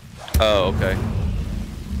 Oh, okay.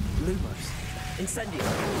 Lumos. Incendio.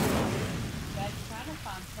 That's trying to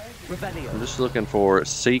find treasure. I'm Revelio. just looking for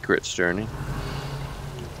Secrets Journey.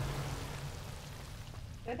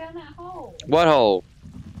 Go down that hole. What hole?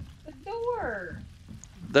 The door.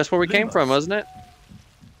 That's where we came from, wasn't it? Oh,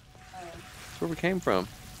 That's where we came from.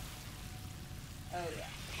 oh yeah.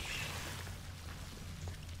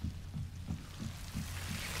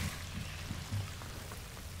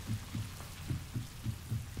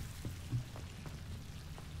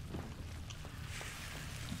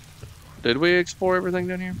 Did we explore everything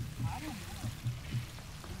down here? I don't know.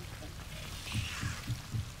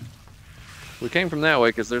 We came from that way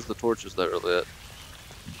because there's the torches that are lit.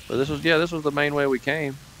 But this was, yeah, this was the main way we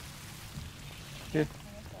came. Yeah.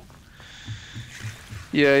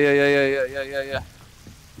 Yeah.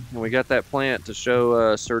 And we got that plant to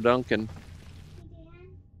show Sir Duncan.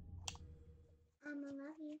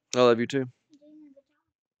 I love you too.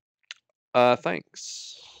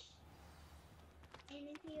 Thanks.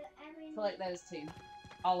 Collect those two.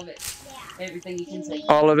 All of it. Everything you can see.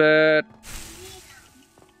 All of it.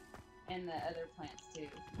 And the other plants too.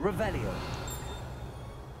 Revelio.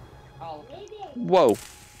 All of it. Whoa.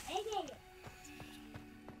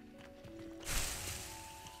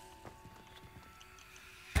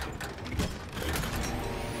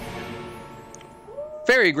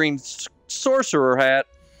 Fairy green sorcerer hat.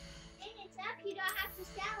 If it's up, you don't have to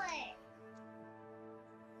sell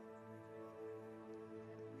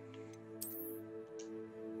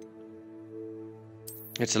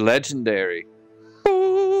it. It's a legendary.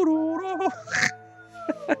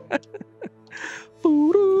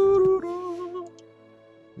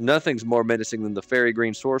 Nothing's more menacing than the fairy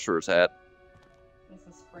green sorcerer's hat.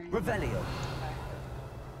 Revelio.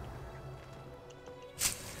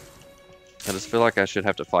 I just feel like I should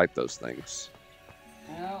have to fight those things.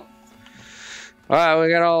 No. Alright, we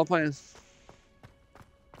got all the plans.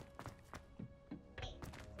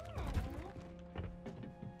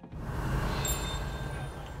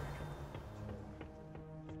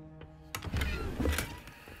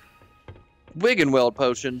 Wiggenweld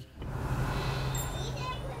potion.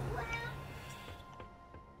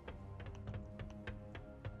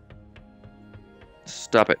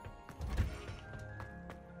 Stop it.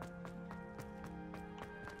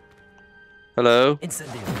 Hello?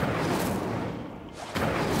 Incendio.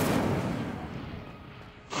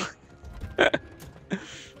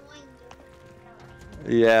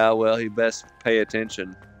 Yeah, well, he best pay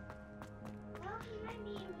attention.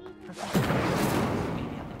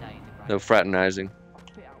 No fraternizing.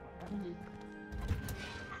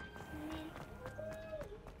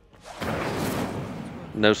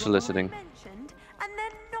 No soliciting.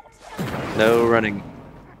 No running.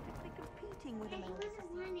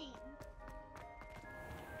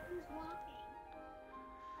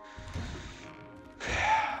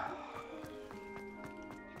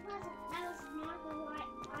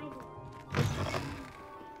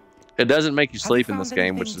 It doesn't make you sleep in this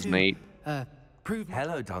game, which is neat.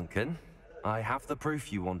 Hello, Duncan. I have the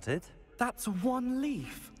proof you wanted. That's one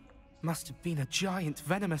leaf. Must have been a giant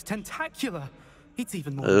venomous tentacula. It's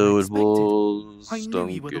even more Oh, than it was I knew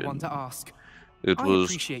you were the one to ask. It I was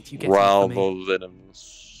appreciate you getting it for me. rather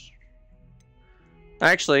venomous.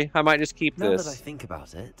 Actually, I might just keep Now this. that I think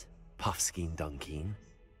about it, Puffskein Dunkein,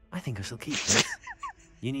 I think I shall keep this.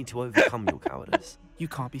 You need to overcome your cowardice. You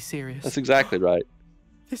can't be serious. That's exactly right.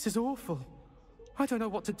 This is awful. I don't know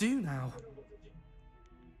what to do now.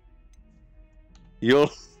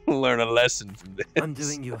 You'll learn a lesson from this. I'm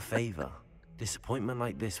doing you a favor. Disappointment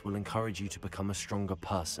like this will encourage you to become a stronger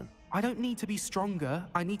person. I don't need to be stronger.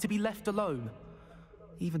 I need to be left alone.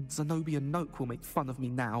 Even Zenobia Noak will make fun of me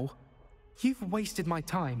now. You've wasted my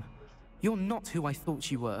time. You're not who I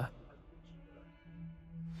thought you were.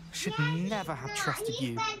 Should never have trusted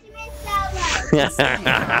you.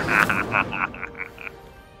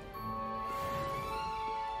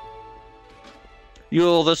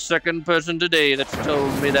 You're the second person today that's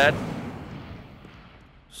told me that.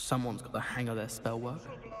 Someone's got the hang of their spell work.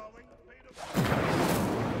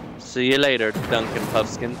 See you later, Duncan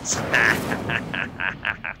Puffskins.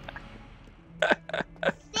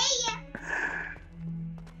 See ya.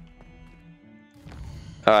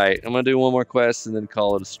 Alright, I'm gonna do one more quest and then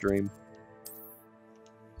call it a stream.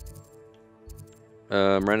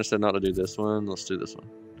 Miranda said not to do this one. Let's do this one.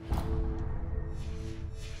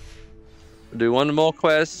 Do one more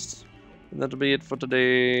quest, and that'll be it for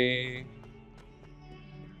today.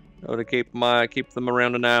 I would keep them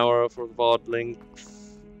around an hour for the VOD length.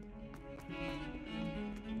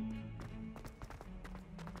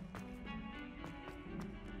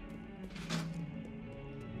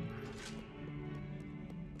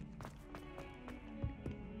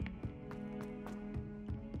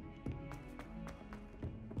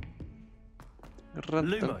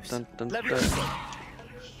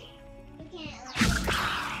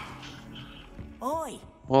 Oi!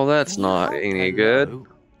 Well, that's not any good.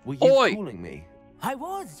 Were you Oi! calling me? I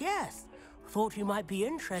was, yes. Thought you might be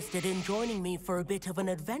interested in joining me for a bit of an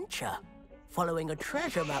adventure. following a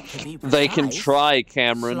treasure map to be precise. They can try,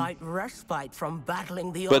 Cameron. Slight respite from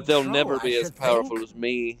battling the But odd they'll troll, never I be as should powerful think. as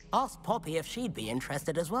me. Asked Poppy if she'd be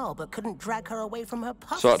interested as well, but couldn't drag her away from her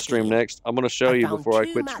puff So I'll stream scheme. next. I'm going to show I you found before I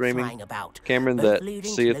 2 quit maps streaming, lying about, Cameron, both that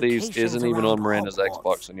leading Sea to of Thieves locations isn't even around on Miranda's Hogwarts.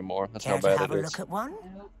 Xbox anymore. That's Care how to bad have it a is. look at one?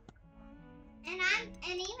 And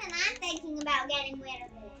even I'm thinking about getting rid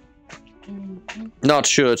of it. Not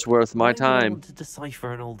sure it's worth my Why do you time. want to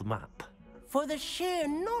decipher an old map? For the sheer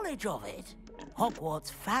knowledge of it,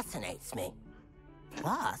 Hogwarts fascinates me.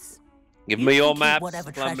 Plus, Give you me can your keep maps,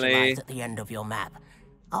 whatever treasure family. lies at the end of your map.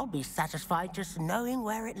 I'll be satisfied just knowing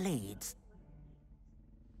where it leads.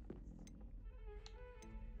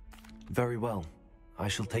 Very well. I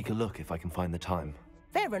shall take a look if I can find the time.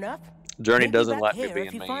 Fair enough. Journey Meet me doesn't back like me here being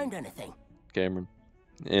if you mean, find anything. Cameron.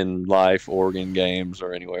 In life or in games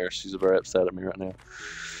or anywhere. She's very upset at me right now.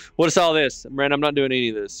 What is all this? Miranda, I'm not doing any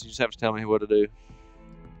of this. You just have to tell me what to do.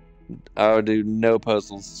 I'll do no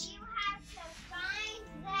puzzles. You have to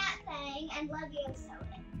find that thing and Levioso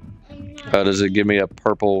it. And, Does it give me a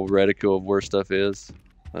purple reticule of where stuff is?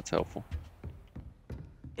 That's helpful.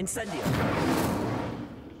 Incendio.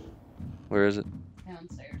 Where is it?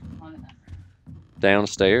 Downstairs. On in that room.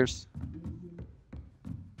 Downstairs?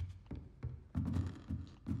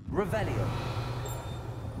 Revelio.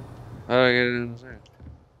 How do I get it downstairs?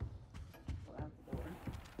 Go out the door.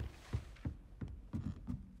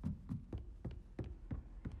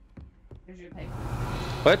 Here's your paper.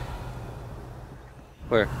 What?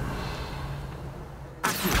 Where?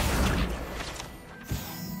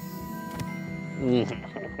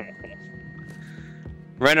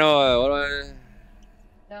 Reno, what do I...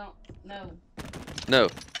 Don't. No. No.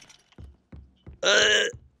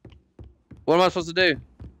 What am I supposed to do?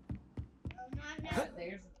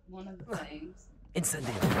 There's one of the things.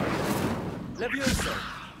 Incendio. Levioso.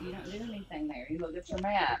 You don't do anything there. You look at your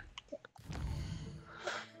map.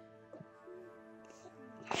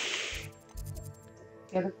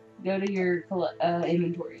 Go to your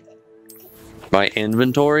inventory. My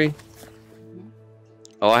inventory?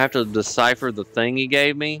 Oh, I have to decipher the thing he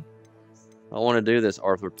gave me? I want to do this,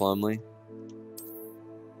 Arthur Plumley.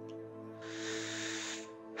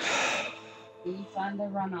 You find the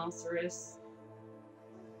rhinoceros,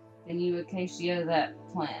 then you acacia that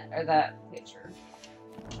plant or that picture.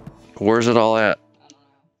 Where's it all at?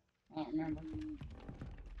 I don't remember.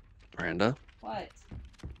 Miranda? What?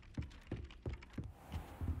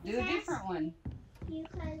 Do a different one.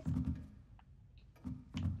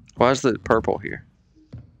 Why is the purple here?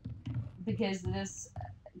 Because this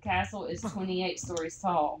castle is 28 stories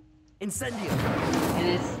tall. Incendio. And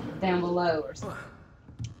it's down below or something.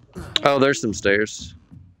 Oh, there's some stairs.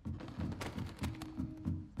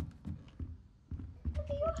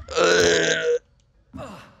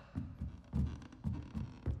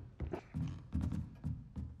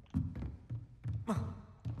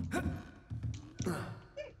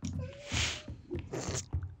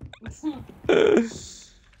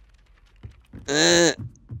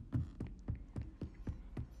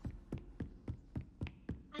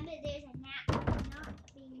 I bet there's a nap not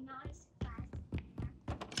being nice class.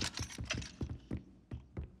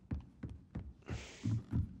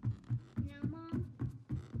 No, Mom.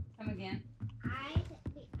 Come again. I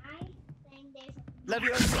think there's a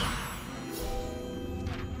Levioso.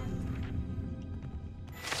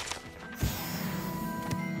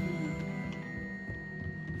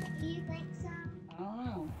 Do you think so? I don't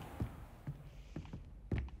know.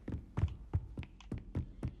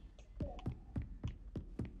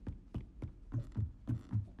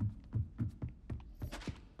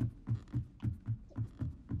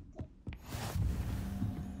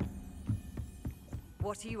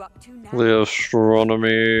 What are you up to now? The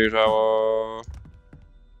astronomy tower.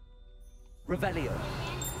 Revelio.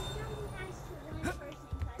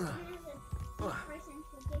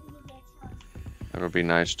 That would be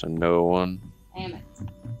nice to no one. Damn it.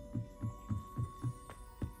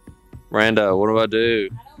 Miranda, what do I do?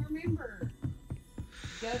 I don't remember.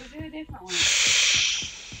 Go to do a different one.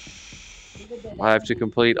 I have to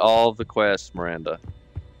complete all of the quests, Miranda,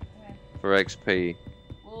 Okay. for XP.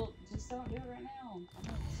 Well, just don't do it right now. I'm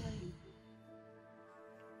not saying.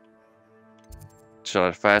 Should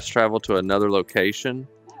I fast travel to another location?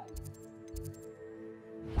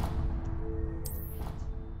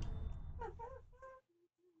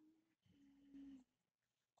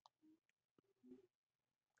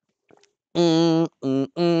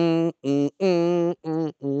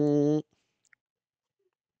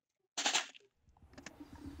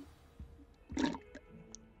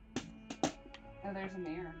 Oh, there's a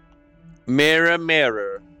mirror. Mirror,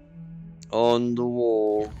 mirror on the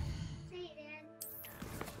wall.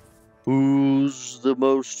 Who's the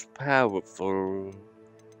most powerful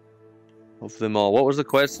of them all? What was the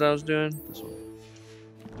quest that I was doing? This one.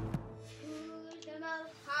 Who's the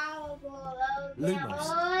most powerful of them Lumos.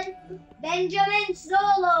 all? Benjamin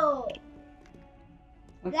Solo.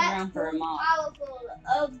 Look That's around for the a most moth. powerful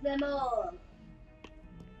of them all.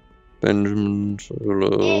 Benjamin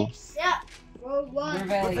Solo. Except for one.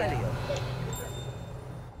 Revelio.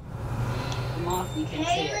 The moth you can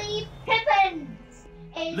see it. Haley Pippins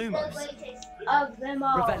is Lumos. the greatest of them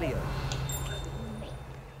all. Revelio.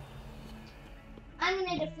 I'm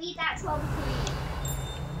gonna defeat that 12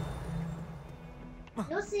 queen.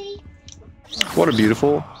 You'll see. What a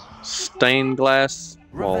beautiful stained glass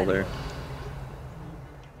wall there.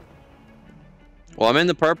 Well, I'm in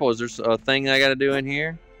the purple. Is there a thing I gotta do in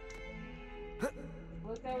here? Look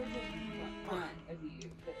over to the front of you.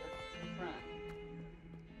 The front.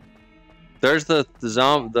 There's the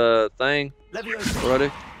thing. What do I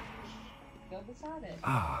do? Go beside it.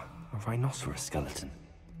 Ah, a rhinoceros skeleton.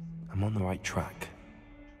 I'm on the right track.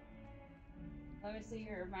 Let me see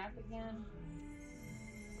your map again.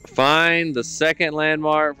 Find the second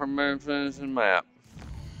landmark from Memphis and map.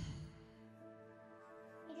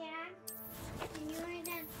 Hey, Dad. When you were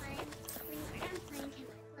done playing, can I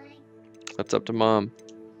play? That's up to Mom.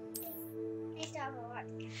 I still have a lot.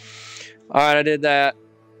 All right, I did that.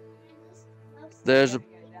 There's a. Go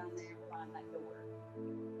down there and find that door.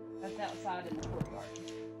 That's outside in the courtyard.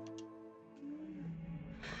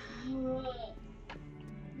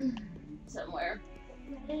 Somewhere.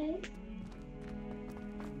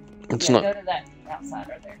 It's Yeah, not. go to that outside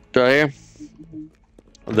right there. Right here.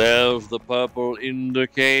 There's the purple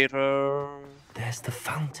indicator. There's the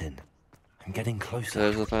fountain. I'm getting closer.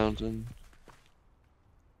 There's the fountain.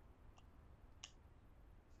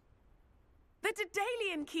 The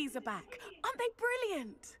Daedalian keys are back. Aren't they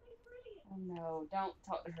brilliant? Oh no, don't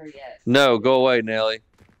talk to her yet. No, go away, Nelly.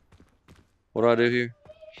 What do I do here?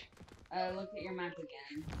 Look at your map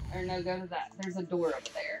again. Or no, go to that. There's a door over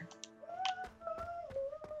there.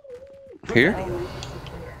 Here? Oh, maybe it's up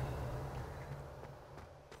there.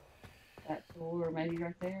 That door, maybe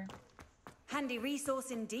right there. Handy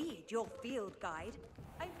resource indeed, your field guide.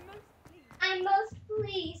 I'm most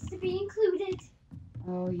pleased to be included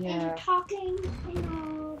Oh in yeah. talking and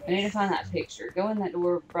all I need to this. find that picture. Go in that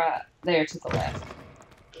door right there to the left.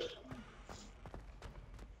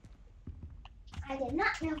 I did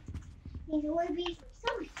not know these would be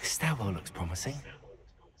so much. The stairwell looks promising.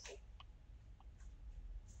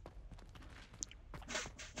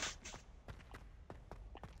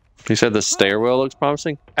 He said the stairwell looks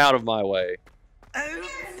promising. Out of my way.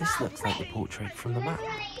 This looks like the portrait from the map.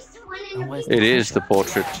 And where's It is the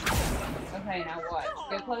portrait. Okay, now watch.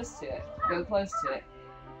 Go close to it. Go close to it.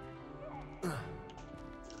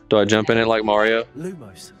 Do I jump in it like Mario?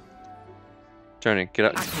 Lumos. Journey, get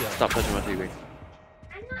up. Stop touching my TV.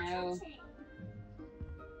 No.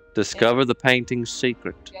 Discover the painting's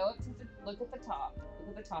secret. Go up to the. Look at the top.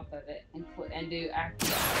 Look at the top of it and do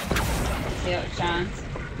activate. See how it shines?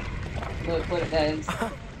 Look what it does.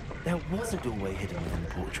 There was a doorway hidden within the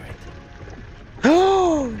portrait.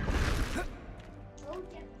 Oh!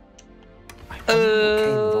 I wonder what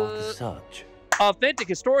came of all the search. Authentic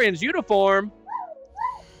historian's uniform.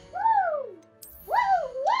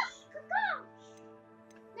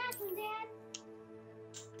 Nothing, Dad.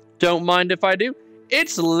 Don't mind if I do.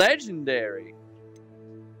 It's legendary.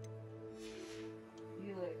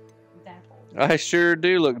 You look dappled. I sure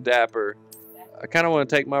do look dapper. I kind of want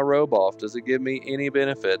to take my robe off. Does it give me any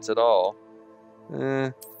benefits at all? It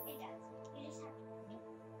does. You just have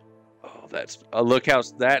to. Oh, that's look how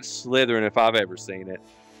that's Slytherin if I've ever seen it.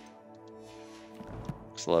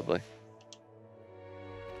 It's lovely.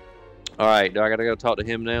 All right, do I gotta go talk to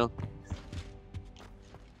him now?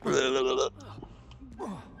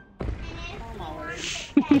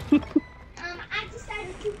 I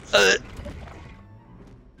decided to.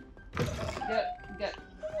 Go.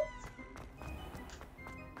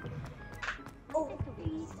 Oh,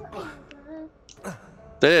 please.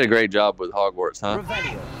 They did a great job with Hogwarts, huh?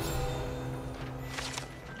 Revelio.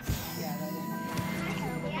 Yeah,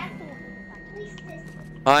 that is.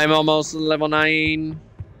 I'm almost level 9.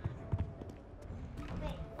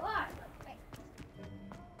 Wait, what? Wait.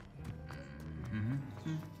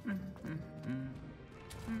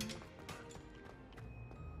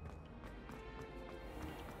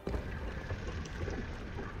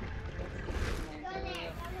 Go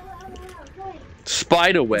there. Go.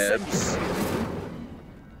 Spider webs.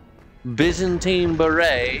 Byzantine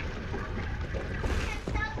beret.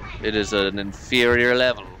 It is an inferior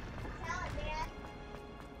level.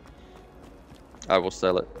 I will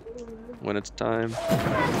sell it when it's time.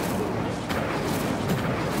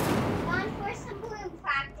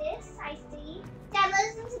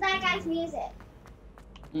 music.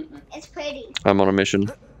 It's pretty. I'm on a mission.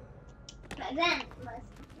 But then,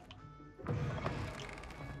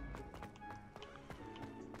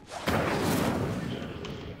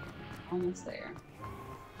 Almost there.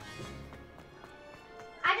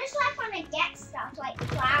 I just like when I get stuff like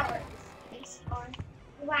flowers or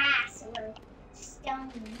grass or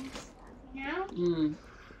stone and stuff, you know?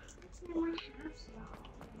 That's not my house though.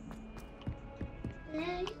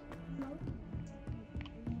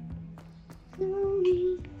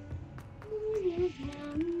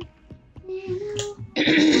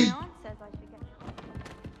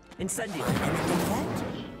 Incendio.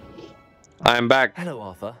 I'm back. Hello,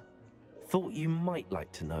 Arthur. Thought you might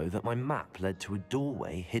like to know that my map led to a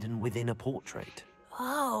doorway hidden within a portrait.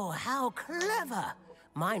 Oh, how clever!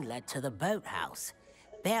 Mine led to the boathouse.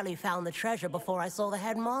 Barely found the treasure before I saw the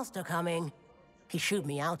headmaster coming. He shooed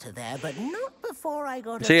me out of there, but not before I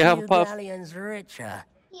got a few galleons richer.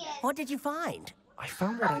 What did you find? I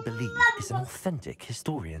found what I believe is an authentic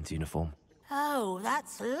historian's uniform. Oh,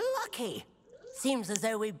 that's lucky. Seems as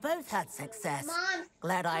though we both had success.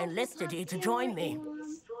 Glad I enlisted you to join me.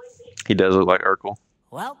 He does look like Urkel.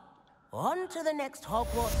 Well, on to the next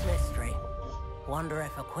Hogwarts mystery. Wonder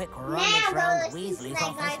if a quick rummage round Weasley's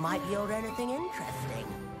office might yield anything interesting.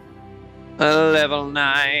 Level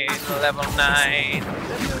 9, level 9.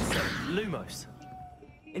 Lumos.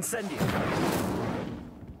 Incendio.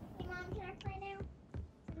 You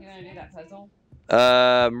want to do that puzzle?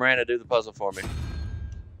 Miranda, do the puzzle for me.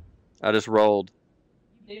 I just rolled.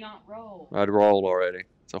 Do not roll. I'd rolled already.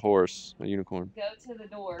 It's a horse, a unicorn. Go to the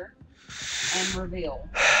door and reveal.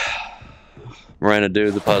 Miranda, do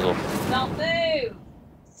the puzzle. Don't move!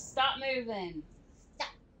 Stop moving.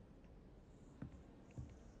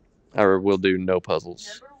 I will do no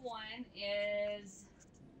puzzles. Number 1 is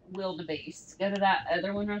wildebeest. Go to that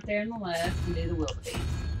other one right there on the left and do the wildebeest.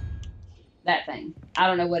 That thing. I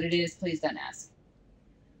don't know what it is. Please don't ask.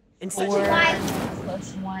 4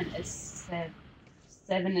 plus 1 is 7.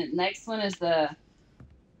 7. Next one is the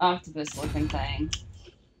octopus-looking thing.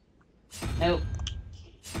 Nope.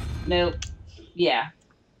 Nope. Yeah.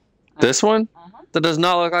 This one? That does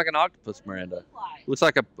not look like an octopus, Miranda. Looks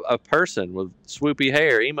like a person with swoopy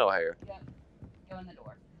hair, emo hair. Yep. Go in the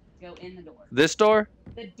door. Go in the door. This door?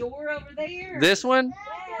 The door over there. This one?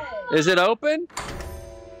 Yes. Is it open?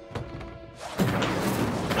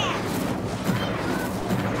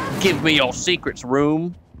 Give me your secrets,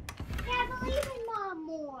 room. Yeah, believe in Mom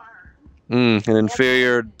more. An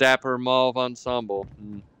inferior dapper mauve ensemble.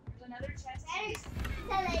 There's another chest.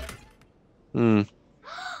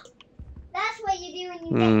 That's what you do when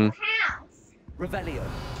you get your house. Revelio.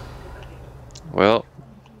 Well,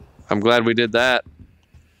 I'm glad we did that.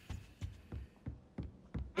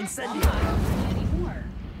 Incendio. Anymore.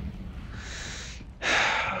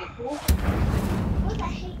 Hateful. What's a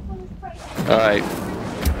hateful person? All right.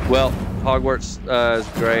 Well, Hogwarts is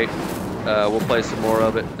great. We'll play some more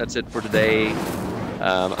of it. That's it for today.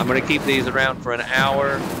 I'm going to keep these around for an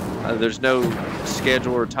hour. There's no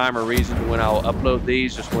schedule or time or reason to when I'll upload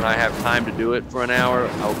these, just when I have time to do it for an hour.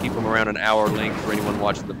 I'll keep them around an hour length for anyone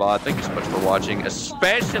watching the VOD. Thank you so much for watching,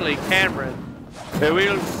 especially Cameron. And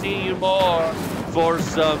we'll see you more for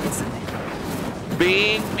some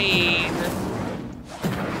being mean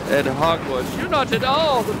at Hogwarts. You're not at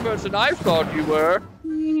all the person I thought you were.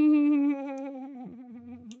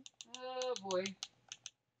 Oh boy.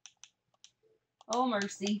 Oh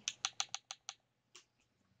mercy.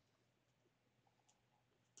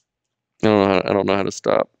 I don't know how to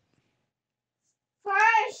stop.